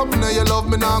stand up now you love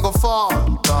me now go fall.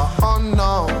 Oh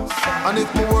no. And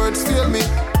if my words fail me,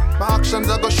 my actions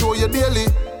I go show you daily.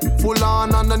 Full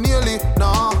on and nearly,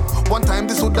 nah. One time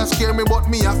this would have scare me, but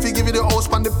me I fi give you the house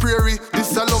on the prairie.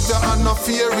 This I love you and no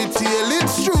fairy tale.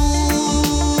 It's true.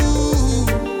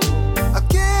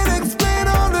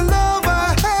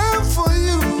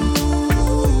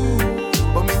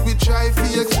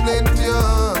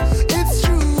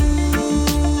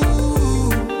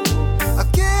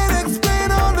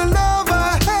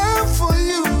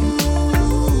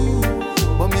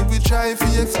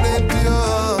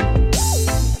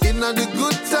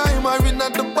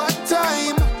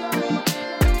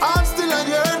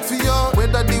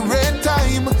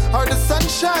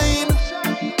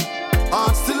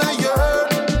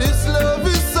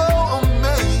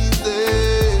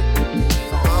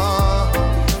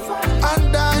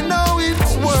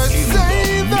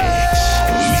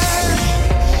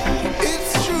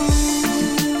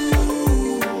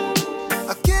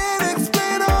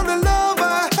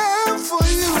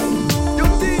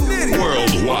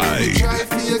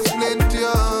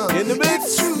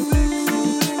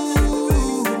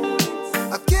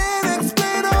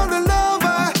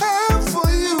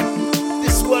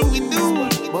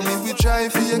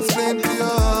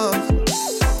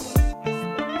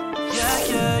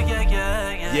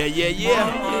 Yeah.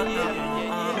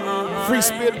 Free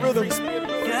spirit rhythms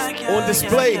on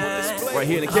display right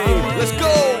here in the cave. Let's go.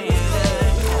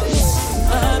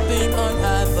 I've been on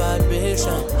high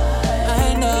vibration.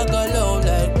 I not go low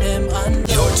like them and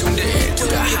You're tuned in to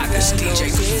the hottest DJ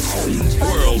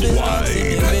worldwide.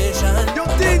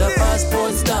 The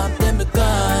passport stamp, them be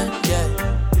gone, yeah.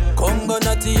 Congo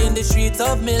Natty in the streets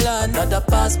of Milan. Not the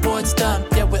passport stamp,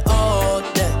 yeah, we out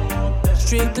there.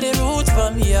 Strictly roots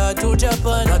from here to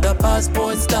Japan. Not the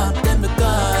passport stamp, them be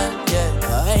gone, yeah.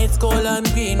 I ain't cold and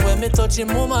green when me touching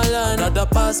Mumaland. Not the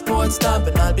passport stamp,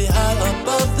 and I'll be high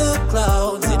above the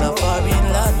clouds in a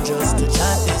foreign land just to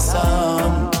chant this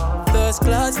song. First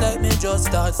class like me just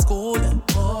start school.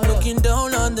 Looking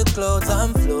down on the clouds,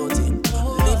 I'm floating.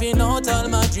 Living out all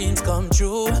my dreams come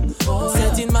true.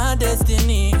 Setting my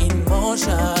destiny in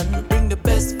motion. Bring the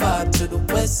best vibe to the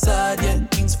west side. Yeah,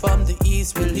 kings from the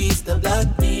east release the black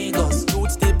niggas.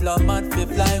 Roots diplomat we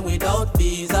fly without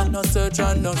visa. No search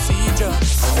and no seizure.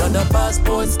 Another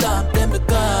passport stamp, them be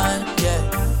gone.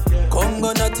 Yeah.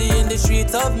 Congo Natty in the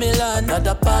streets of Milan.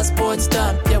 Another passport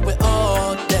stamp, yeah, we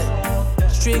out there.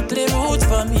 Strictly roots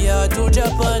from here to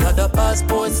Japan. Another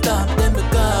passport stamp, them be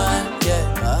gone,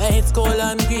 yeah. I ain't cold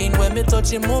and green when me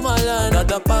touching Mumaland.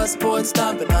 Another passport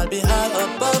stamp, and I'll be high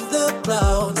above the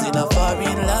clouds in a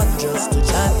foreign land just to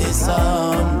chant this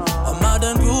song. A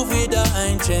modern groove with a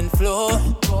ancient flow.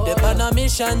 They're on a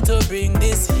mission to bring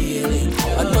this healing.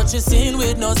 I touch a scene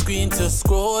with no screen to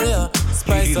scroll, yeah.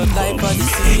 Spice of life on the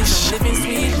scene. Living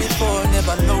sweet before,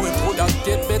 never know it would have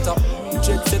get better.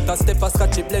 Jet setter, step a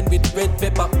scotchy blend with red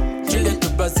pepper. Gillette to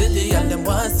Brazilian, them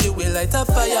want see we light a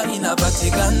fire in a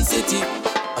Vatican City.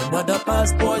 Another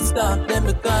passport stamp, them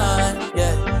be gone,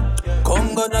 yeah.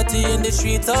 Congo Natty in the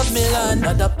streets of Milan.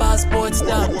 Another passport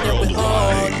stamp, them be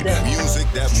all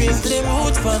there. Strictly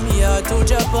roots from here to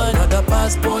Japan. Another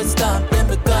passport stamp, them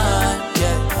be gone,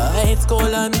 yeah. I ain't cold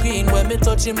and green when me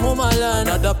touching Mumaland.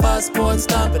 Another passport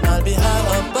stamp, and I'll be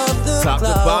high above the Top to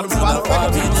clouds. bottom,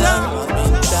 I've been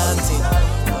chanting.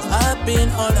 I've been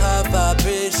on high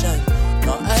vibration.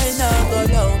 No, I not go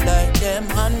low like them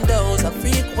and those. I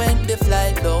frequent the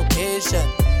flight location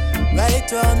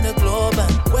right round the globe.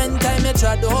 And when time you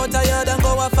try to tired and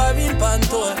go a foreign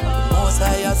pantour, most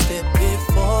higher step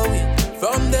before we.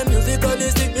 From the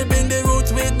musicalistic, we bring the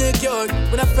roots with the cure.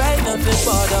 When I frighten up the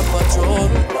border patrol,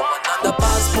 the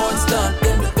passport stamp,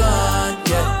 them be gone,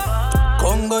 yeah.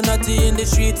 Congo Natty in the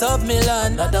streets of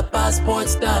Milan. Not the passport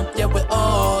stamp, yeah, we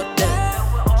out there.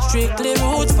 Strictly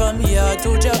roots from here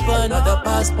to Japan. Not the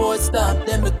passport stamp,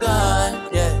 them be gone,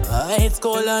 yeah. I ain't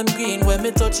cold and green when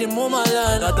me touching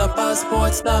Mumaland. Not the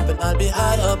passport stamp, and I'll be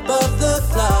high above the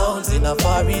clouds in a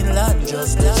foreign land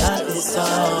just to chant this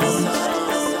song.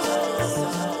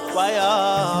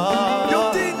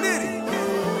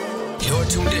 You're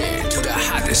tuned in to the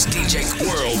hottest DJ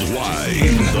worldwide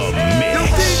in the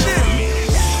mix.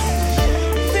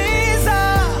 These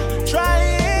are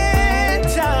trying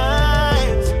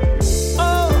times.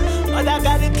 Oh, but I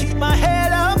gotta keep my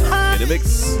head up high. In the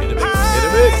mix, in the mix, in the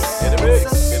mix, in the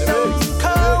mix, in the mix.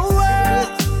 Cold world,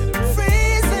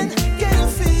 freezing, can you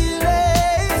feel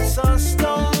it? It's a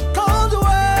stone cold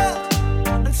world,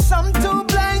 and some too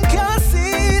blind can't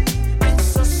see it.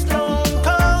 It's a stone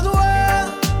cold world,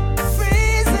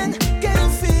 freezing, can you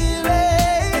feel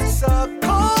it? It's a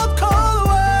cold, cold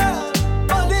world,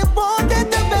 but it won't get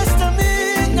the best of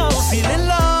me. Now feeling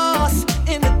lost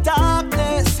in the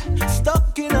darkness,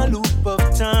 stuck in a loop of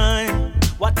time.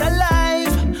 What a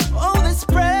life, all this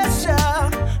pressure.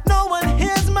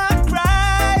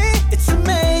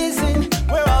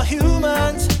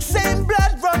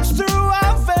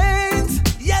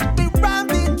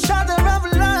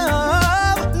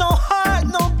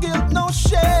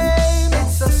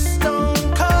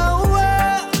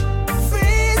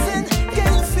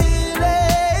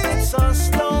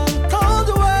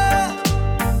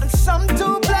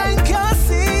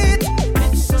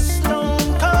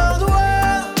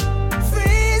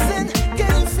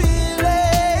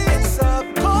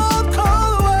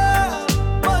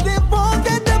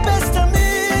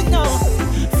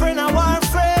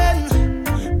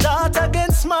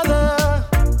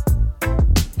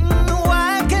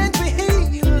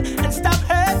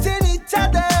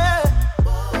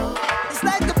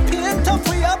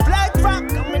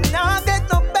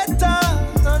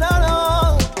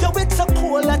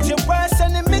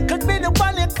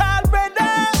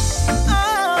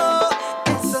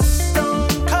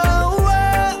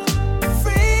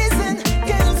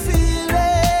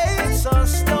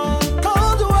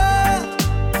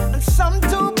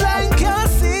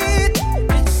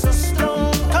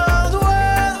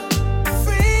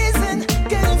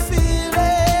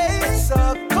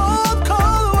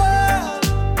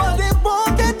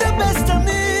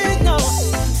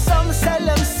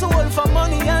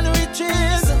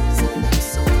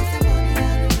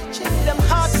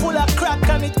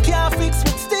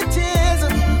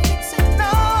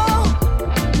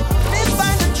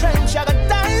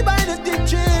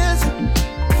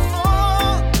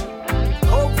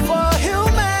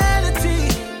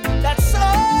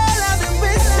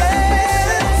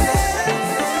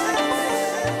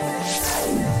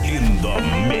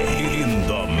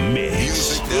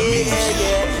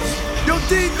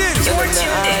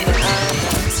 tuned in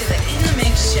to the In the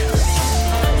Mix show.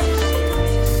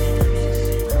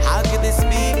 How could this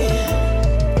be?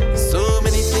 So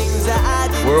many things that I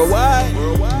did. Worldwide.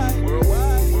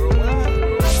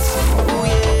 Oh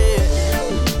yeah,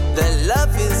 the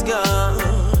love is gone.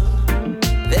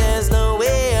 There's no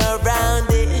way around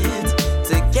it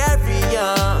to carry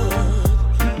on.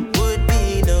 Would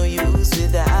be no use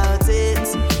without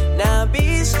it. Now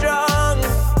be strong.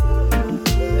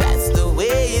 That's the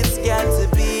way it's got to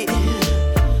be.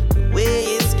 The way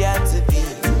it's got to be.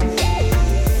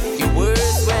 Your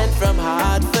words went from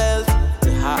heartfelt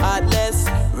to heartless.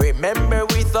 Remember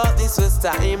we thought this was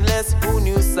timeless. Who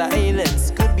knew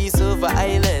silence could be so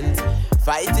violent?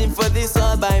 Fighting for this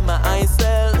all by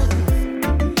myself.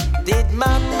 Did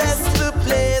my best to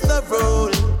play the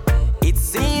role. It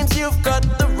seems you've cut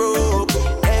the rope.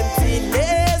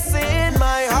 Emptiness in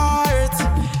my heart,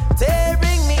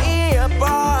 tearing me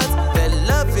apart. The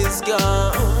love is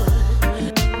gone.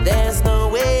 There's no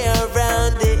way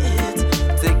around it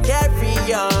to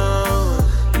carry on.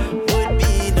 Would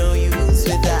be no use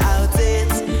without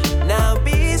it. Now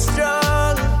be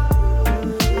strong.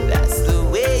 That's the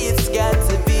way it's got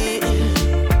to be.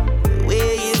 The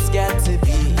way it's got to be.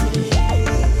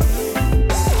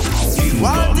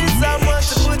 Wanted someone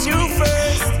to put you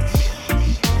first.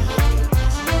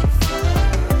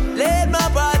 Laid my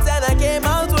part and I came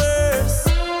out worse.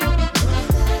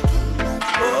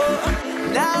 Oh,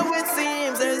 now it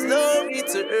seems there's no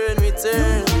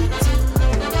return.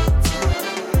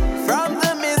 From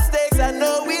the mistakes I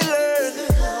know we learn.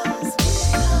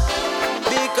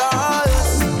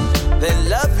 Because the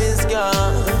love is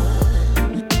gone.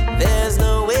 There's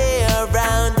no way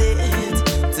around it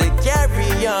to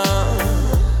carry on.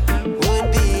 Would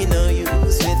be no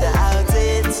use without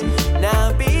it.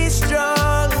 Now be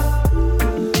strong.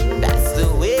 That's the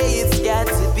way it's got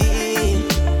to be.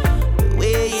 The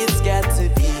way it's got to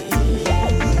be.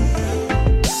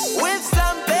 With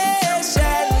some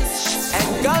patience and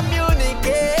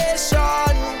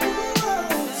communication,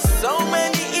 so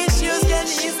many issues can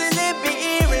easily be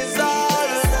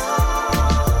resolved.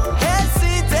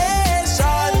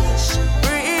 Hesitation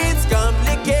breeds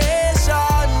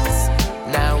complications.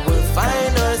 Now we'll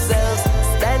find ourselves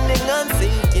standing on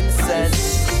sinking sand.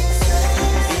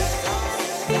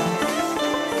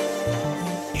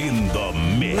 In the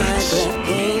mix.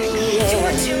 You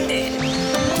are tuned in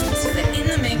to the In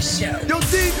the Mix show. Yo,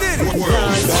 Dnitty.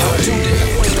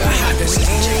 The hottest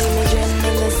DJ.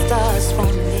 And the stars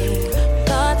from me.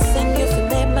 God send you for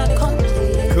make my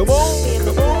complete. Come on. Be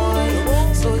the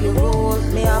boy, so you rolled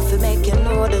me off to make you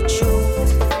know the truth.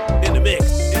 In the mix.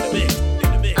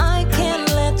 I can't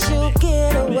let you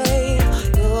get away.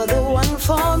 You're the one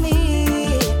for me.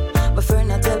 My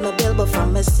friend, I tell me bill, but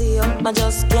from me see you, I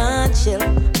just can't chill.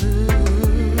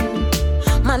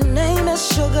 My name is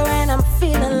Sugar and I'm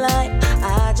feeling like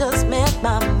I just met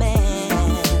my man.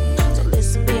 So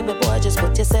listen, baby boy, just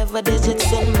put your 7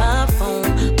 digits in my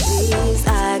phone. Please,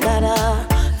 I got a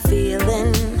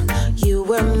feeling you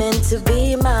were meant to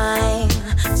be mine.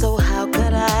 So how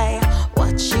could I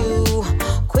watch you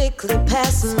quickly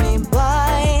pass me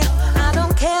by? I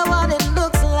don't care what it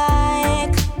looks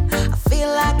like. I feel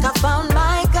like I found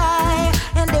my guy.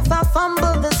 And if I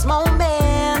fumble this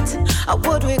moment, I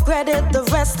would regret it the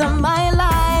rest of my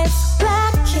life.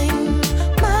 Black King,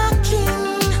 my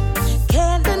king,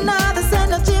 can't deny this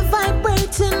energy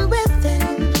vibrating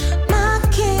within. My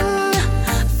king,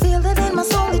 feel it in my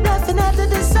soul, it definitely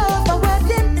deserves a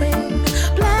wedding ring.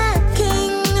 Black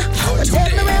King,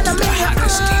 protect me when I'm in your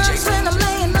arms, when I'm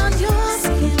laying on your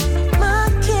skin. My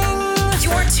king,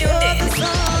 You're tuned in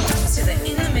to the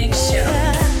In the Mix show.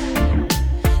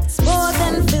 it's more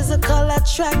than physical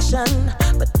attraction,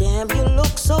 but damn, you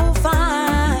look so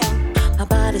fine. My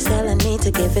body's telling me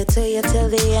to give it to you till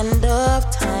the end of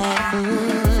time.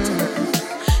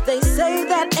 They say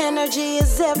that energy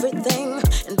is everything,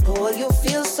 and boy, you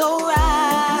feel so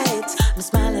right. I'm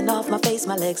smiling off my face,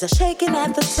 my legs are shaking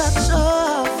at the touch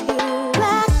of you.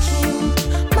 Black King,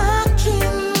 my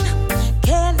king,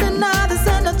 can't deny this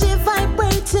energy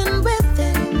vibrating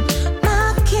within.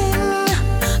 My king,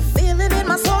 feel it in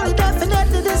my soul, you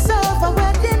definitely deserve a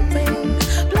wedding ring.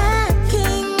 Black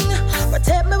King,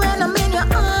 protect me when I'm in your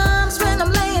arms, when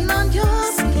I'm laying on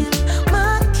your skin.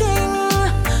 My king,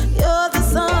 you're the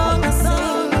song I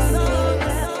sing.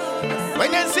 When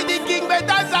you see the king, better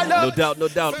than No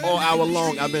doubt. All hour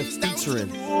long, I've been featuring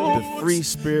the Free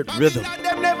Spirit Rhythm.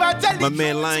 never tell My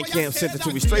man Lion Camp sent it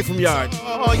to me straight from yard.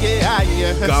 Oh,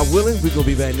 yeah. God willing, we're going to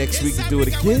be back next week to do it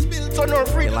again.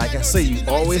 And like I say, you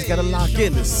always got to lock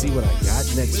in to see what I got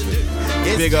next week.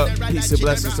 Big up, peace and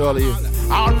blessings to all of you.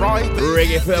 All right,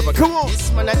 reggae forever. Come on.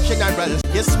 Yes, man, a general.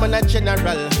 Yes, man, a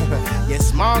general.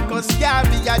 Yes, Marcus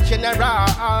Garvey, a general.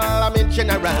 I'm in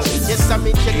general. Yes, I'm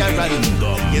in general.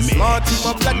 Yes, Marty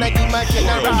Moplanagi, my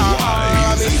general.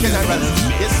 I'm in general.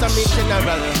 Yes, I'm in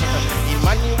general.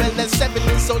 Emmanuel, the 7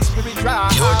 is so spiritual.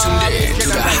 You're tuned in to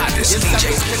the hottest DJ.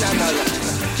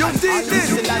 You're tuned in.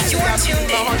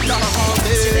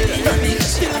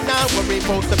 Still now worry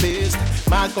about the best.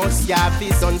 Marcus Garvey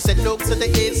done said look to the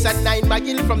 8 and 9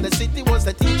 McGill from the city was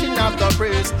the teaching of the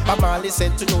praise. But Marley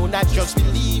said to know not just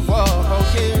believe.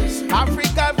 Oh, yes.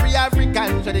 Africa, free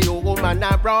Africans, the old woman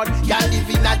abroad. Y'all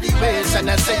living at the West and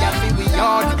I say I feel we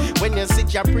hard. When you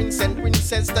sit your prince and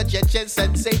princess, the judges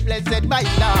and say blessed my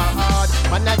Lord.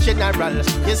 Man a general,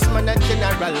 yes man a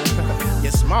general.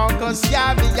 Yes Marcus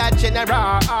Garvey a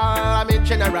general. I'm a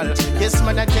general, yes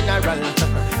man a general.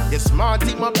 Yes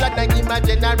Marty Moplanagi my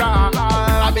general.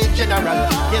 I'm a general,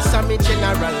 yes I'm a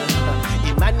general.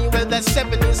 Emmanuel the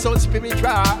 7 is so spiritual.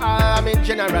 I'm a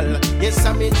general, yes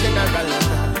I'm a general.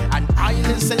 And I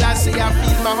listen, I say I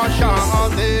feel my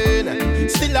heart then.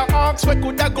 Still I ask where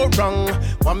could I go wrong?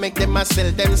 What make them a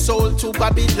sell them soul to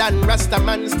Babylon? Rasta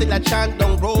man still a chant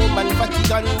down Roman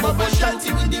Vatican. Bobo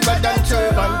shanty with the red and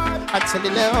turban. I tell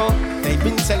you now, they've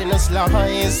been telling us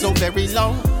lies so very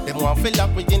long. Them want fill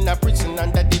up within a prison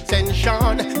under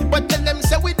detention. But tell them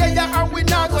say we there and we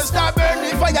not gonna stop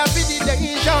burning fire for the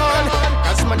nation.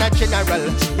 Cause man a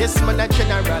general, yes man a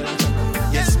general.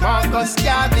 Yes, Marcus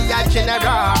Garvey a general.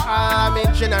 I'm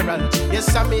a general.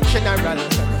 Yes, I'm a general.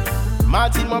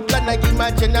 Marty Moplanagi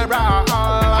my general.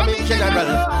 I'm a general.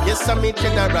 Yes, I'm a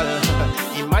general.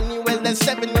 Emmanuel the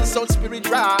 7 is so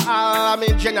spiritual. I'm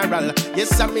a general.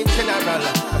 Yes, I'm a general.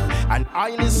 And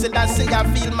I listen, I say I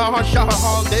feel my heart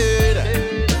all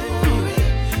dead.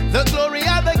 The glory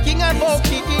of the King and all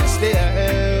kings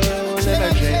there.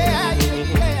 Never change.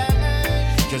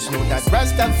 Just know that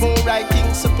Rastafari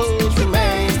King suppose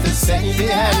remains the same.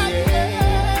 Yeah.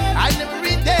 And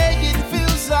every day it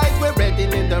feels like we're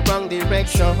heading in the wrong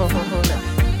direction.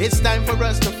 It's time for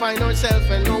us to find ourselves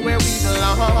and know where we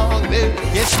belong.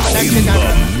 Yes, man, a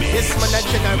general. Yes, man, a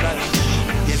general.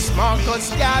 Yes, Marcus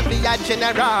Garvey, a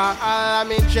general.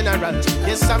 I'm a general.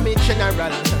 Yes, I'm a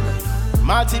general.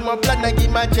 Martin Moplanagi,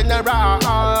 my general.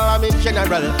 I'm a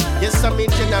general. Yes, I'm a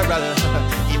general.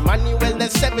 Emmanuel the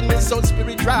 7 is so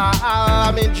spiritual.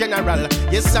 I'm a general.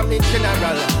 Yes, I'm a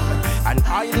general. And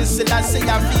I listen, I say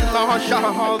I feel my heart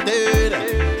all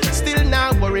dead. Still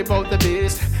now worry about the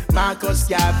beast. Marcus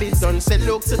Garvey done said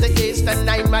look to the 8 and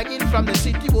 9 McGill from the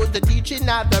city was the teaching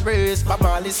of the race. But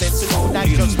Marley said to know that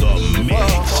just believe.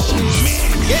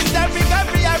 Yes, Africa,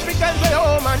 free Africans, way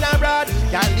home and abroad.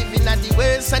 Y'all living at the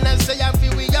West and I say I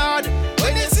feel we hard.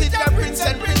 When you see the prince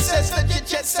and princess, the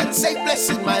judges and say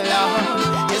blessed my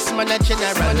Lord. Yes, man, a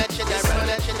general.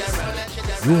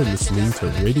 You're listening to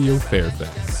Radio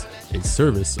Fairfax, a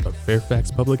service of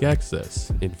Fairfax Public Access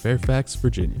in Fairfax,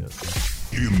 Virginia.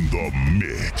 In the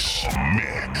mix.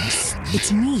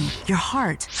 It's me, your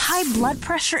heart. High blood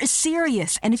pressure is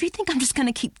serious, and if you think I'm just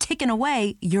gonna keep ticking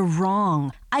away, you're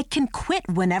wrong. I can quit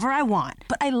whenever I want,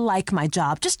 but I like my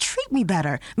job. Just treat me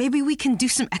better. Maybe we can do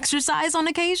some exercise on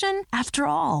occasion. After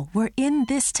all, we're in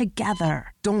this together.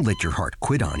 Don't let your heart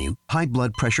quit on you. High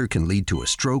blood pressure can lead to a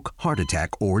stroke, heart attack,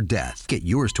 or death. Get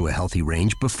yours to a healthy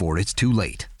range before it's too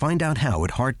late. Find out how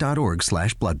at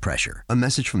heart.org/blood pressure. A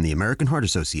message from the American Heart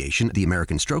Association, the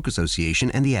American Stroke Association,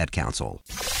 and the Ad Council.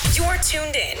 You're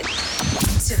tuned in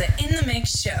to the In the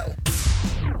Mix show.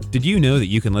 Did you know that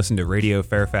you can listen to Radio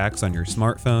Fairfax on your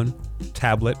smartphone,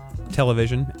 tablet,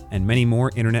 television, and many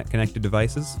more internet-connected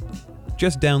devices?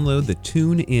 Just download the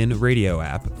TuneIn Radio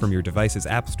app from your device's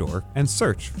app store and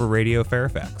search for Radio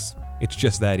Fairfax. It's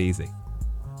just that easy.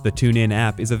 The TuneIn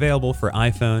app is available for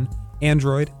iPhone,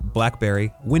 Android,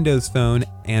 BlackBerry, Windows Phone,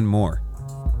 and more.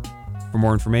 For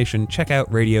more information, check out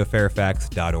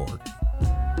radiofairfax.org.